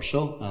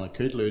controversial, and I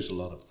could lose a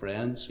lot of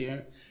friends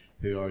here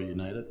who are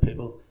United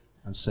people,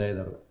 and say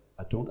that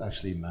I don't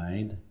actually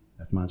mind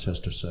if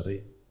Manchester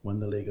City win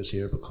the league this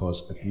year,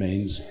 because it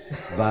means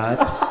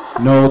that,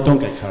 no, don't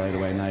get carried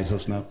away, Nigel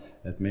Snap,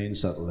 it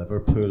means that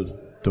Liverpool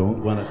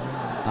don't win it.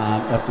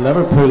 And if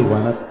Liverpool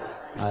win it,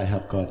 I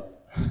have got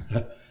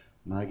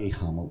Maggie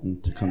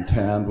Hamilton to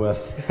contend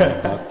with.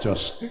 That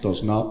just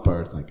does not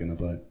bear thinking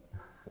about.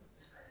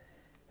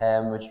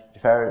 Would you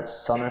prefer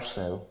sun or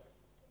snow?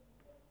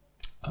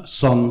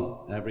 Sun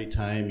every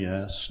time,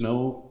 yeah.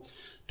 Snow,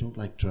 don't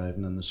like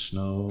driving in the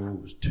snow.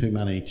 There's too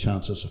many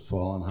chances of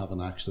falling,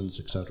 having accidents,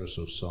 etc.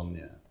 So sun,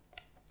 yeah.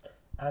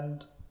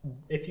 And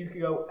if you could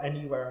go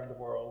anywhere in the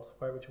world,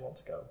 where would you want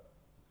to go?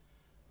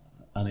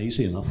 An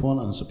easy enough one,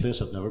 and it's a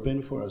place I've never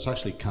been before. It's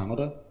actually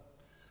Canada.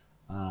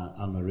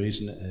 And the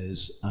reason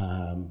is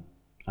I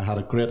had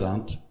a great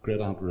aunt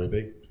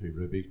Ruby, who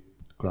Ruby,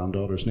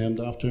 granddaughter's named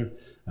after,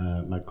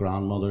 my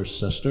grandmother's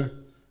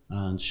sister,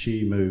 and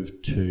she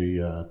moved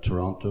to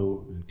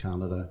Toronto in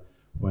Canada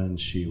when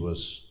she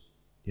was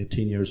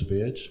 18 years of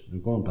age. We're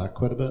going back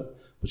quite a bit,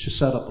 but she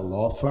set up a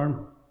law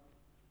firm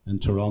in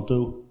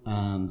Toronto,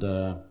 and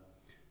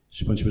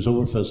when she was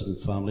over visiting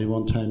family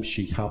one time,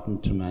 she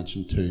happened to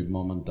mention to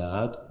Mum and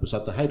Dad, it was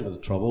at the height of the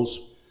Troubles,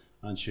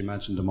 and she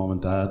mentioned to Mum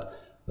and Dad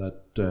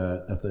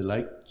that if they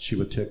liked, she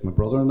would take my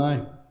brother and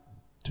I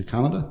to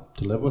Canada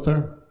to live with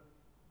her,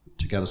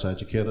 to get us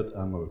educated,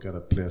 and we would get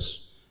a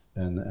place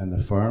in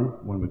the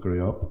firm when we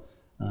grew up.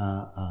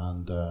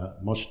 And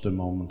much to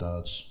Mum and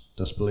Dad's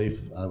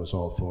disbelief, I was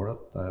all for it.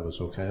 I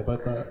was okay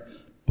about that,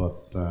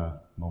 but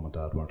Mum and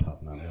Dad weren't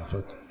having any of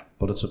it.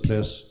 but it's a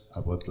place I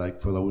would like,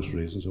 for those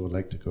reasons, I would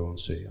like to go and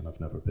see, and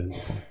I've never been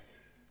before.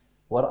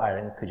 What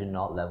island could you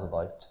not live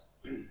without?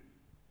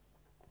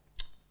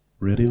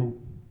 Radio,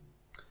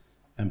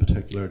 in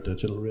particular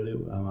digital radio.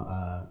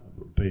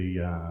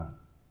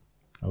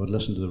 I would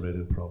listen to the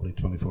radio probably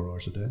 24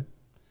 hours a day.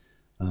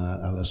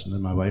 I listen to,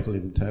 my wife will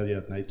even tell you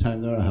at night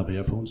time there, I have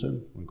earphones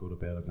in and go to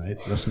bed at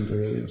night, listen to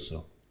radio,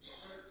 so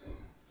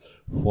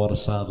what a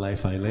sad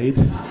life I lead.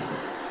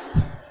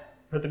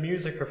 For the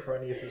music or for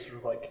any of the sort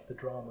of like the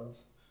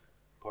dramas?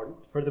 Pardon?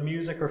 For the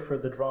music or for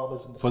the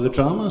dramas? And For the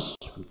dramas?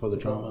 For the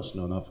dramas?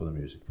 No, not for the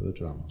music, for the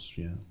dramas,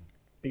 yeah.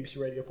 BBC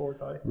Radio 4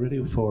 guy?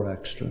 Radio 4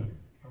 Extra.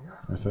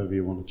 If ever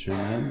you want to tune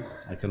in,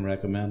 I can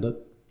recommend it.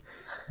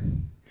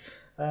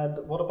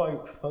 And what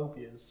about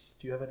phobias?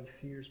 Do you have any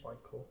fears,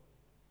 Michael?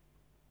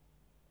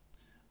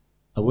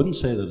 I wouldn't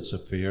say that it's a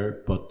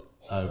fear, but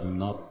I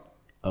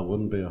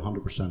wouldn't be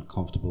 100%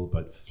 comfortable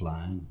about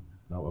flying.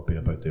 That would be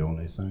about the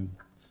only thing.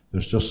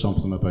 There's just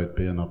something about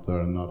being up there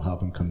and not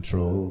having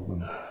control,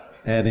 and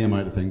any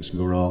amount of things can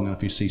go wrong. And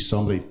if you see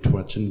somebody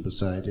twitching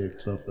beside you and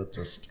stuff, it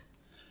just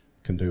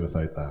can do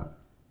without that.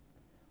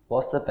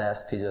 What's the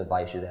best piece of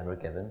advice you've ever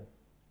given?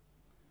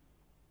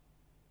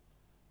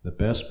 The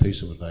best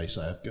piece of advice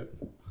I've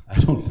given? I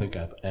don't think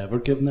I've ever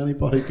given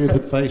anybody good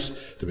advice,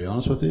 to be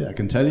honest with you. I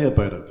can tell you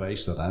about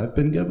advice that I've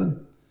been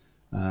given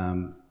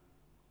in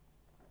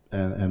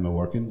my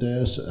working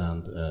days,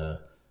 and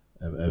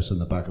I was in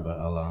the back of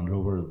a Land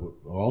Rover,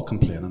 all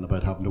complaining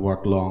about having to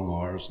work long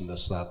hours and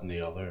this, that and the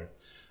other.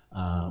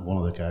 One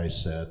of the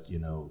guys said, you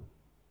know,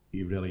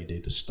 you really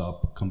need to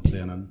stop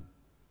complaining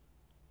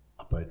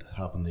about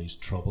having these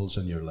troubles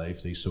in your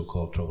life, these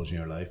so-called troubles in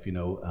your life, you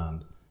know,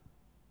 and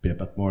be a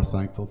bit more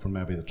thankful for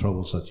maybe the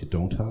troubles that you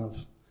don't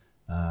have.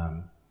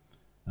 And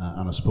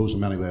I suppose in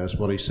many ways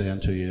what he's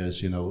saying to you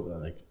is, you know,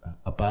 like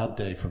a bad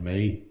day for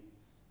me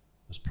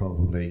is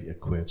probably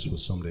equates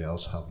with somebody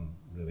else having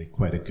really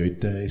quite a good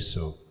day,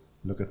 so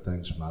look at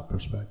things from that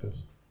perspective.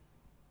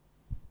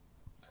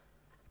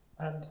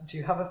 And do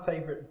you have a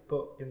favourite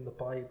book in the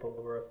Bible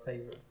or a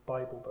favourite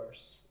Bible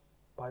verse?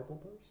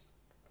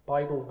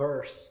 Bible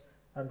verse,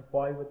 and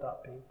why would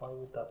that be? Why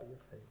would that be your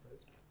favourite?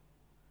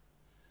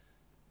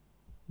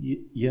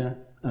 Yeah,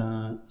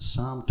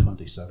 Psalm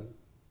 27.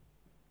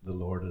 The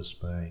Lord is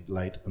my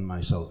light and my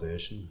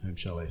salvation, whom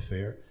shall I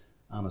fear?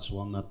 And it's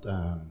one that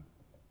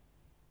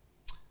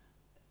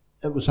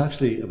it was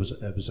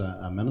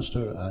a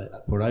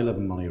minister where I live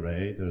in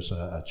Monterey. There's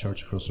a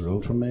church across the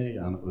road from me,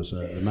 and it was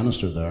a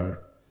minister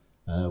there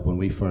when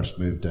we first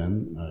moved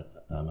in.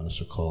 A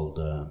minister called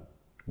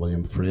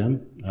William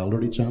Frame,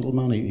 elderly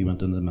gentleman. He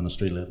went into the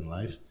ministry late in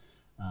life,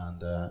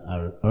 and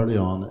early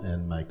on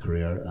in my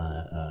career,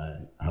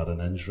 I had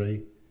an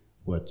injury,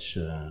 which.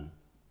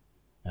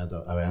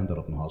 I ended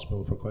up in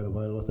hospital for quite a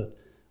while with it,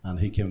 and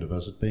he came to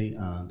visit me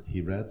and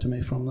he read to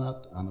me from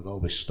that, and it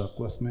always stuck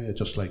with me. I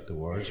just like the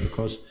words,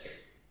 because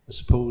I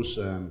suppose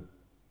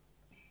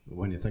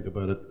when you think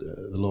about it,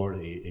 the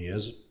Lord, he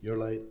is your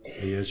light,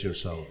 he is your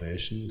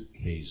salvation,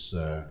 he's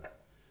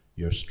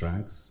your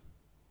strength,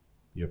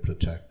 your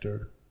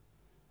protector,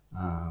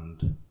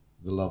 and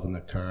the love and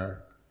the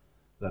care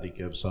that he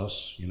gives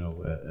us, you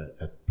know,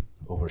 it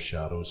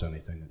overshadows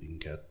anything that you can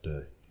get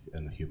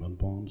in a human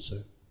bond,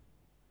 say.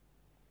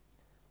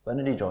 When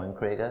did you join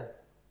Craiga?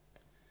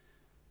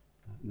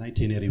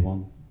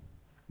 1981.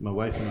 My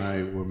wife and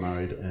I were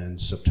married in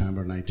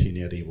September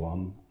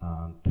 1981,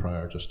 and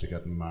prior just to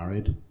getting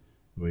married,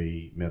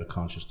 we made a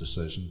conscious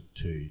decision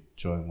to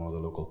join one of the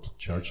local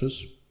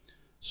churches.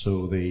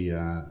 So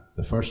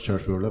the first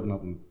church, we were living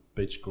up in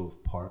Beach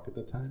Grove Park at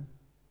the time.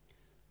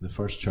 The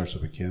first church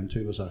that we came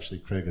to was actually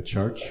Craiga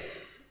Church,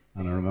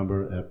 and I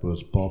remember it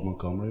was Bob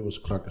Montgomery was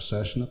clerk of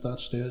session at that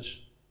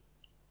stage.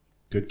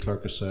 Good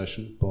clerk of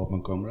session, Bob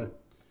Montgomery.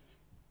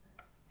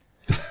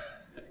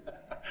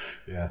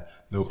 Yeah,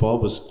 no,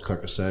 Bob was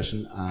clerk of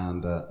session,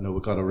 and no, we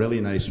got a really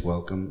nice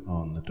welcome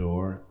on the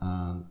door,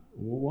 and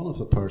one of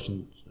the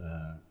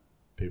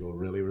people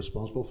really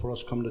responsible for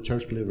us coming to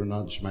church, believe it or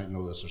not, she might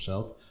know this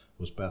herself,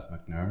 was Beth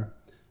McNair.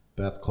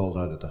 Beth called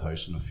out at the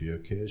house on a few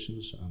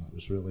occasions, and it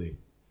was really,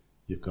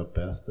 you've got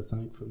Beth to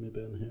thank for me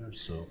being here,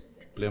 so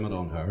blame it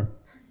on her.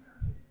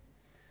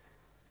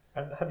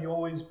 And have you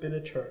always been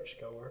a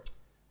churchgoer?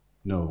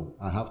 No,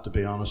 I have to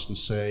be honest and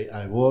say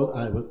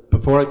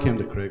before I came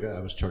to Craiga, I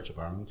was Church of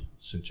Ireland,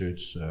 St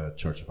Jude's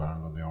Church of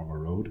Ireland on the Armour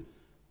Road.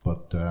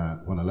 But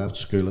when I left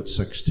school at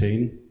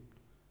 16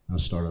 and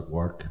started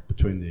work,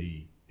 between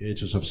the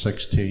ages of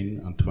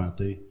 16 and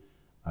 20,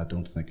 I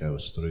don't think I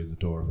was through the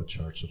door of a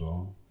church at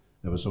all.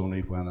 It was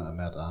only when I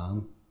met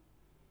Anne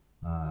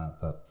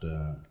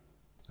that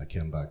I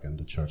came back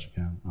into church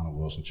again, and it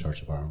was in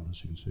Church of Ireland,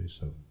 as you can see.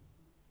 So.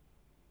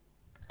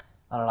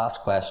 And our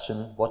last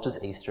question, what does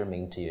Easter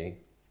mean to you?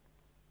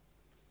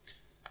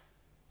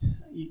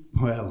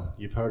 Well,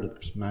 you've heard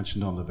it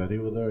mentioned on the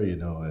video there, you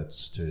know,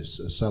 it's to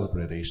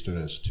celebrate Easter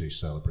is to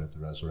celebrate the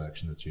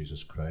resurrection of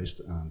Jesus Christ,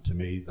 and to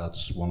me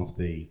that's one of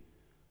the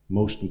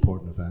most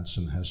important events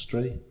in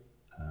history.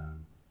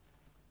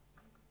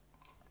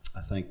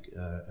 I think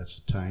it's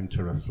a time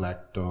to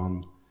reflect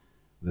on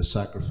the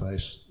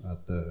sacrifice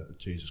that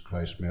Jesus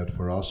Christ made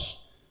for us,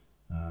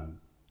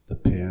 the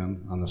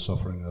pain and the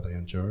suffering that he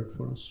endured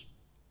for us.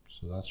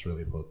 So that's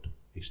really what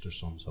Easter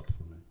sums up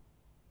for me.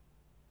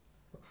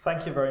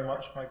 Thank you very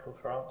much, Michael,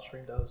 for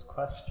answering those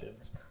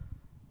questions.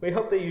 We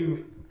hope that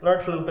you've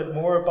learnt a little bit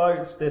more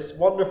about this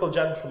wonderful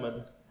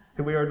gentleman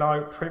who we are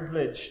now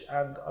privileged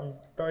and I'm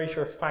very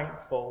sure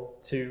thankful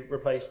to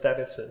replace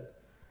Denison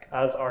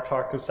as our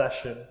clerk of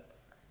session.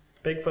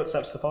 Big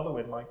footsteps to follow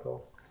in,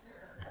 Michael.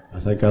 I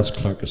think that's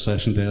clerk of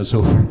session day is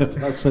over, if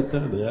that's it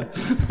then,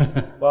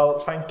 yeah. Well,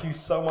 thank you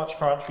so much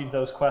for answering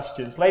those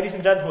questions. Ladies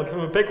and gentlemen, give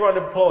him a big round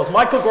of applause.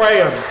 Michael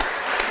Graham.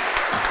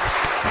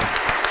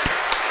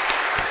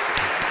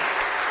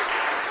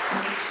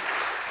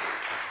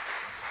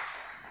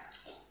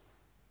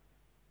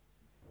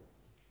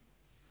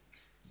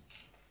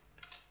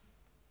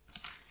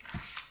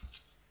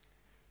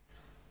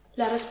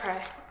 Let us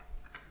pray.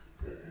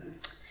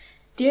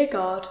 Dear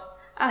God,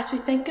 as we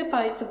think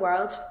about the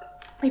world,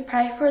 we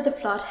pray for the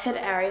flood-hit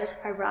areas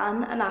of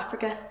Iran and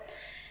Africa,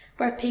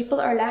 where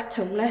people are left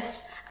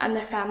homeless and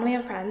their family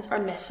and friends are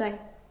missing.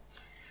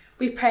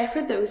 We pray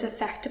for those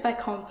affected by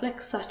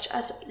conflicts such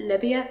as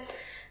Libya,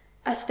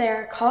 as they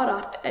are caught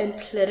up in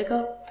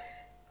political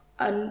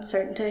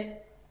uncertainty.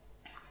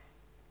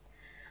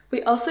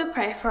 We also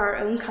pray for our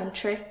own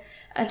country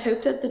and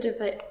hope that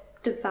the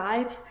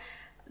divides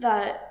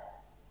that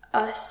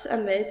us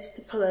amidst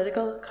the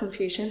political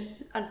confusion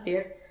and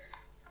fear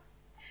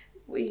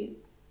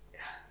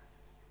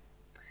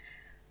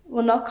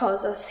will not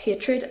cause us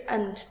hatred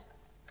and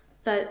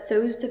that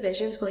those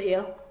divisions will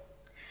heal.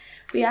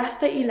 We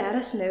ask that you let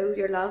us know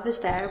your love is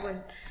there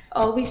when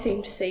all we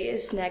seem to see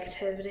is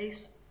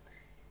negativities.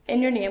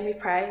 In your name we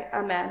pray,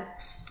 Amen.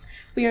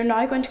 We are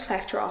now going to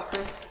collect your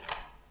offering.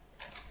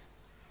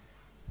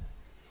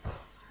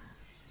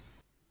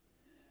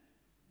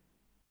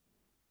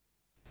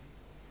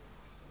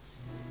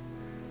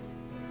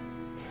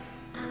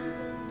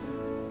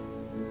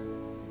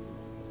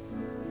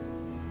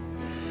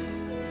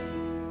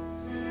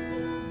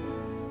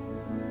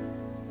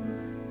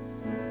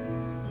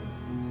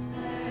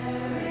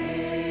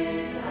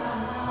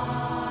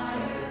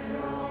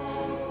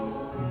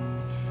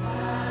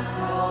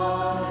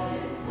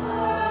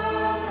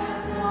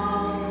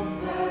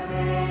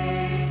 Praise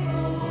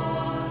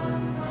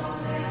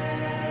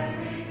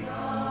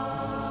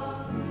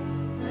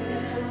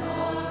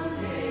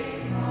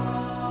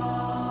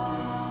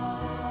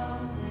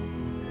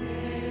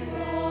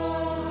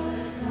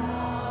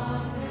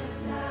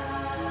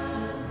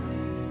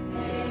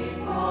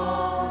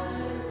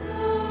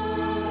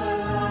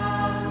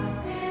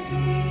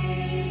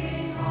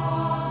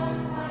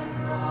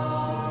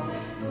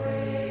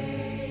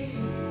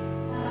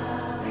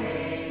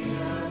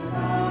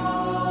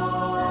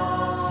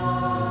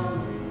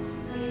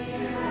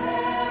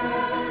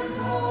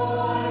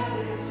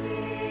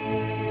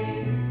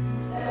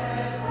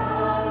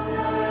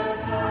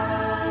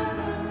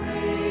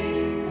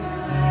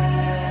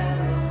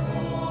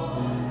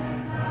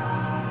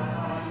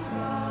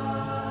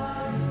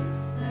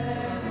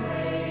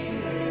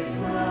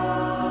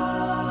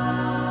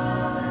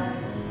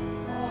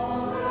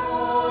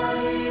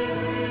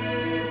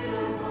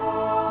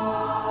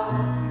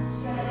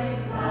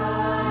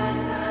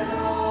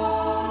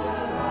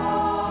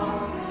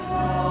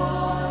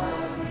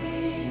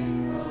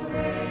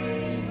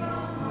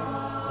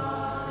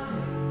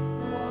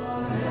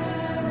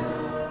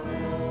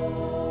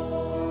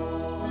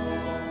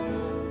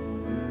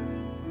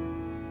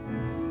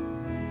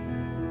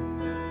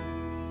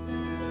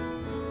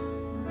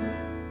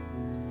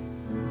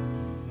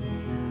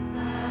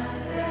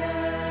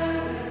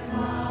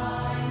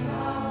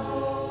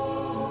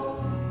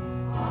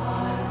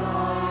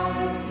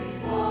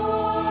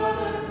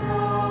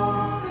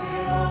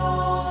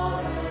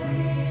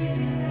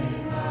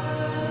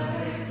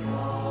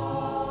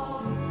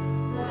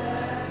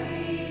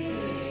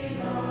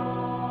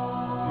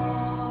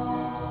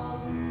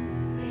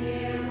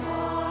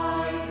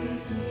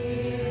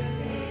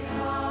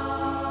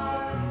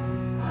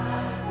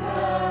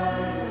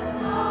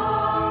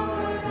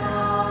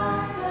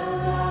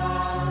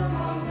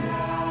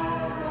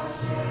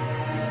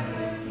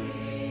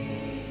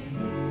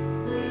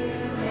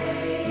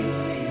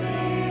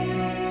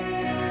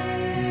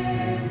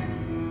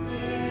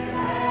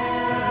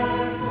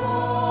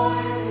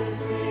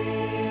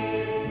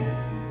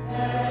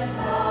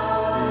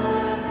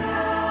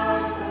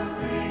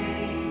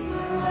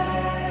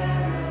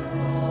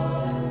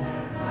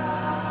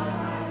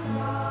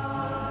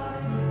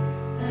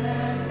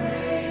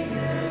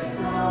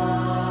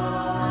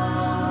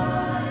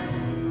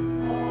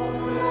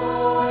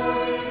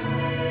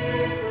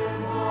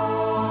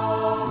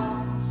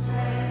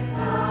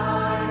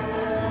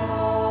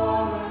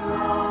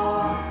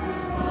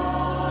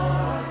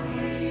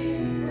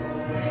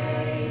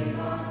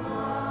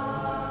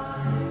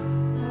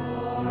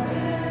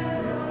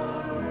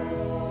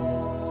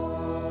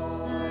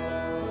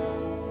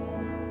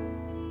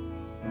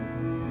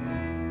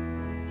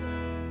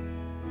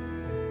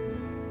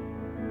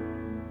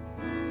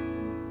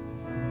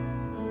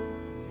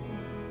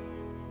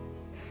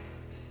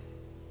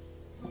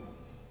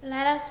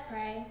us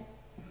pray.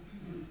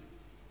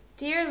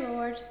 Dear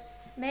Lord,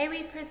 may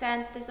we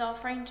present this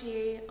offering to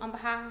you on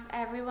behalf of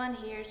everyone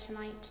here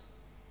tonight.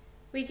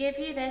 We give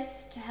you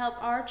this to help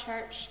our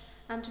church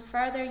and to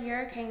further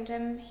your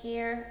kingdom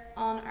here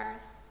on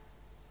earth.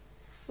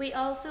 We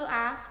also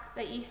ask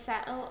that you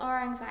settle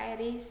our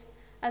anxieties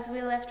as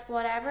we lift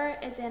whatever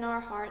is in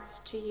our hearts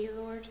to you,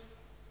 Lord.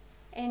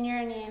 In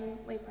your name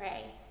we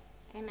pray.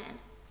 Amen.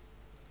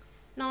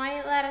 Now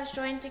let us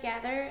join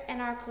together in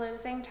our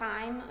closing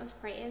time of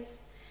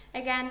praise.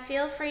 Again,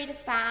 feel free to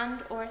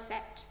stand or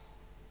sit.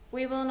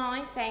 We will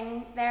now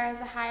sing There is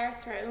a Higher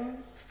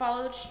Throne,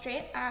 followed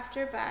straight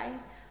after by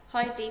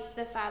How Deep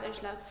the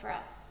Father's Love for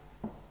Us.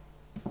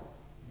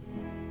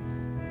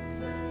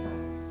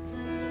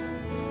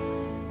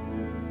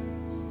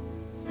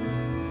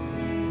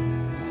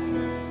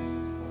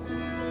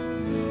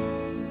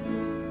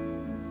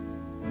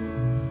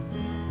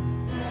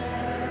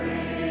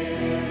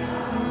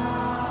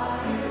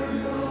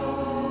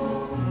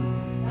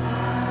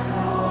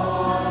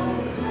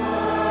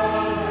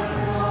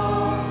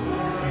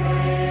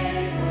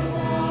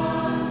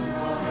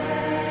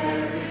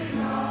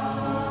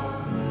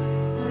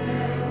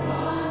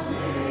 One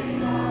day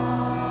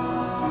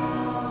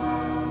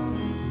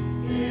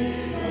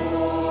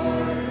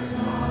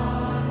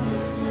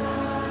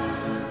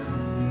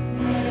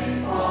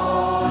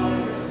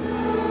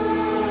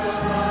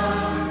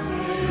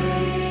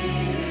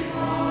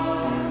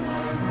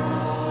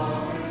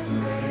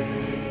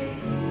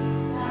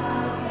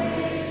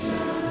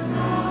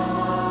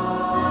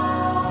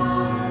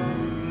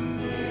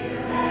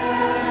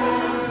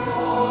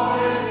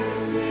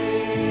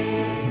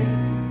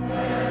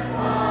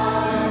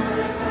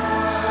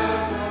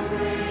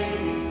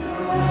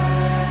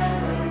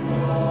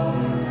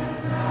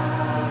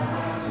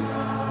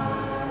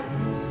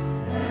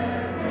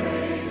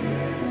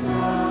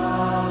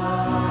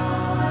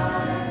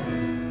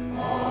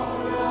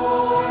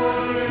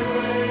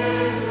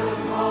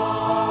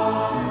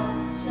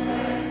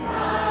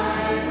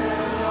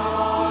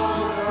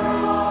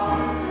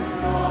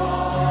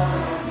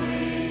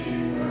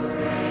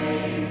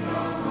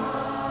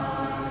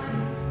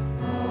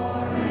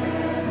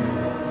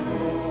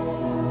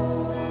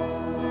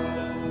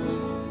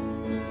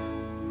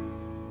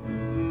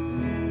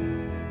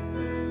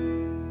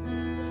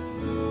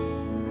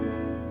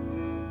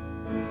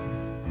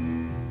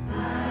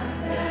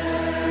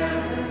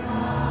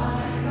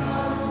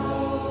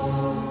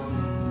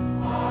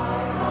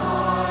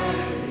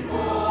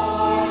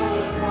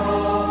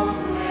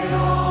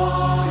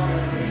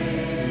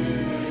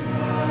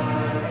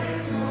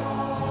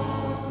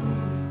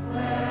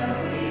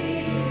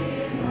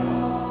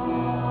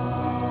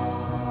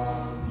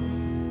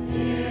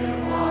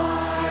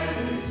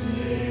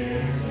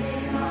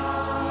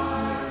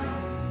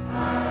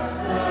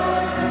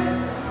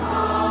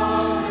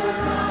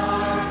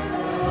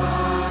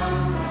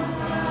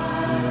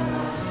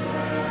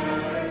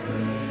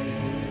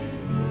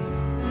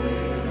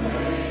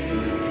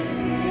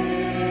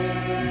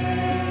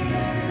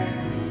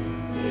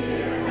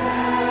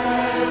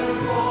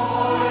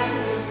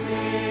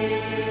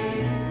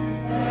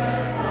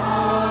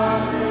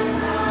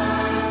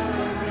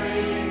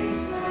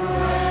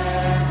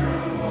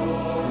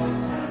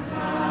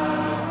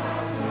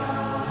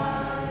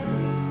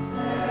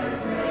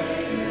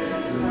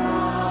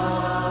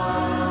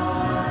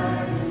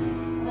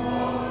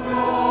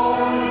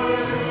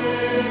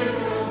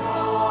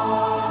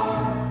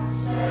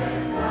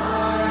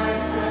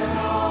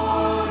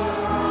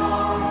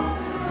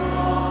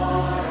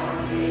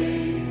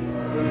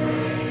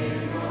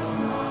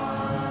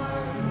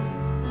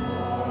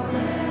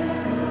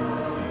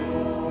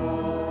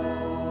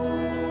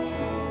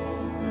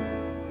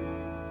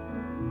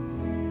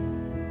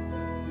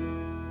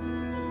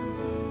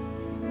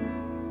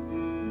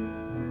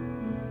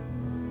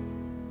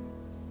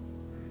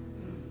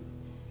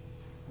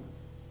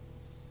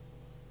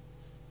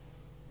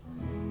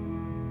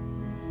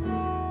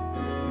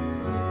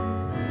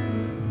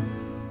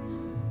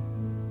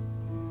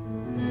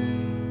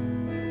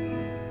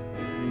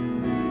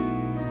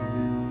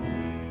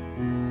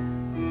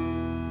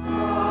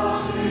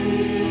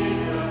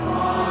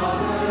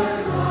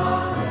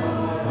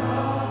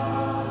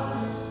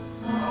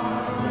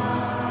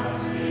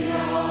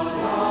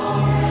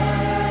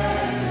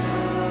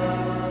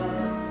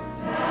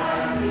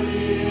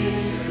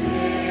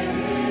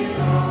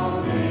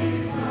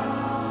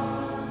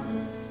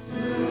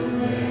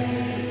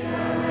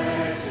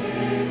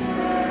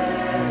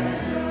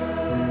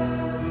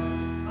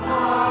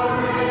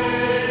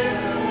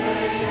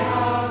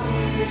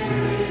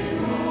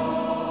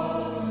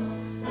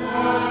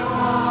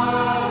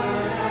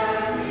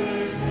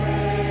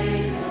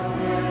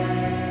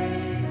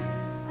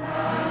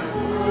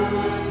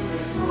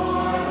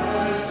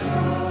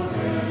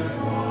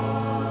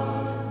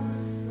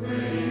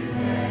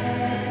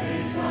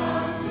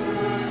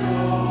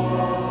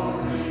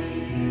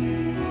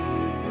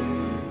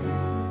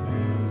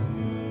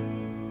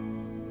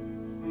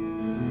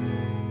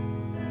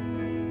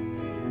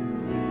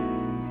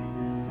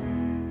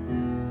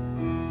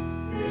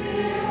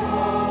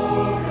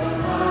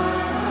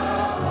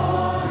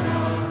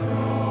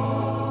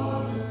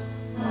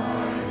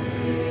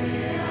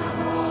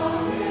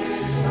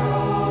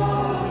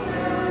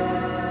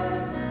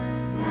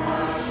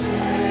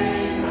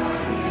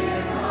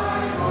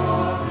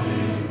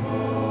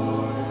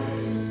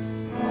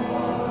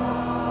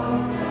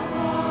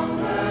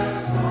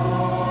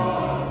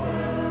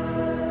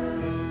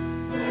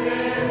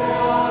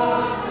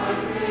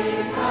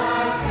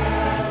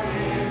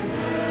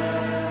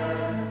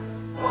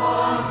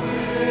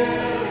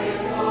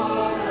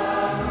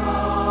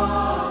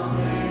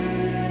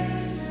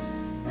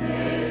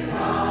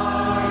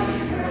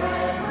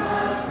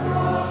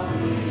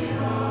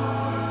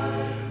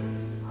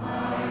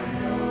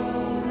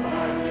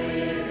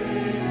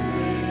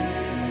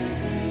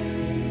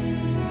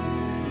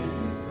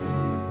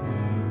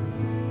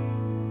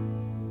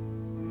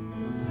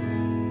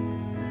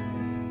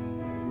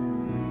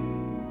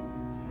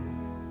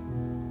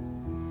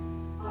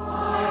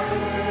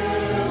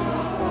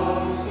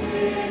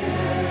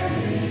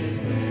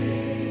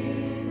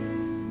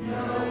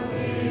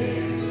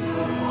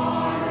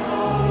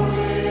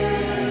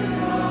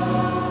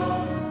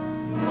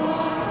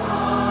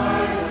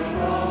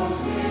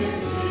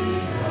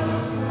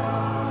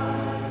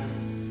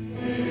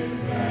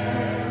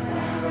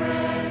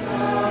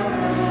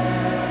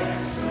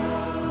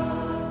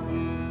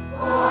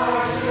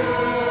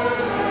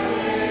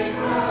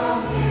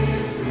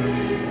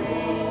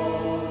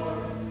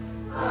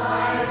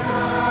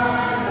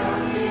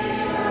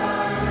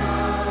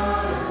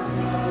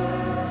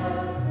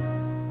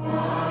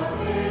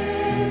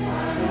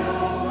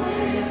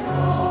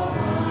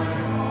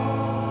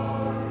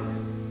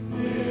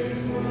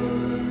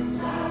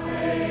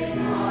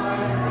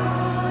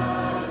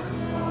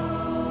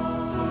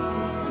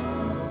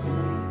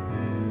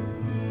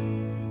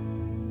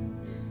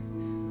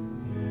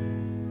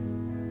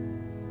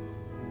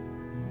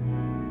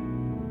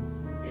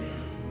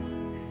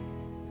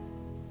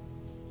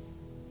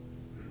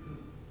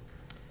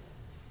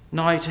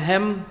Now to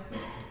him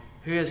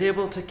who is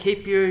able to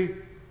keep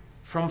you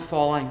from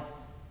falling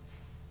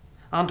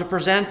and to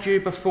present you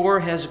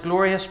before his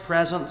glorious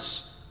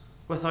presence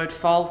without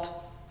fault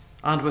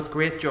and with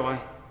great joy,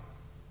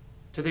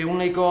 to the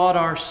only God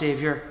our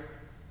Saviour,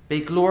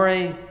 be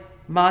glory,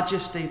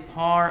 majesty,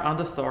 power and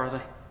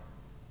authority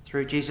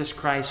through Jesus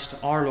Christ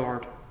our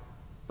Lord,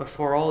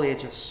 before all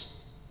ages,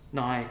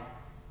 now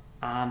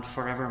and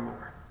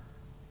forevermore.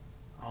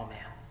 Amen.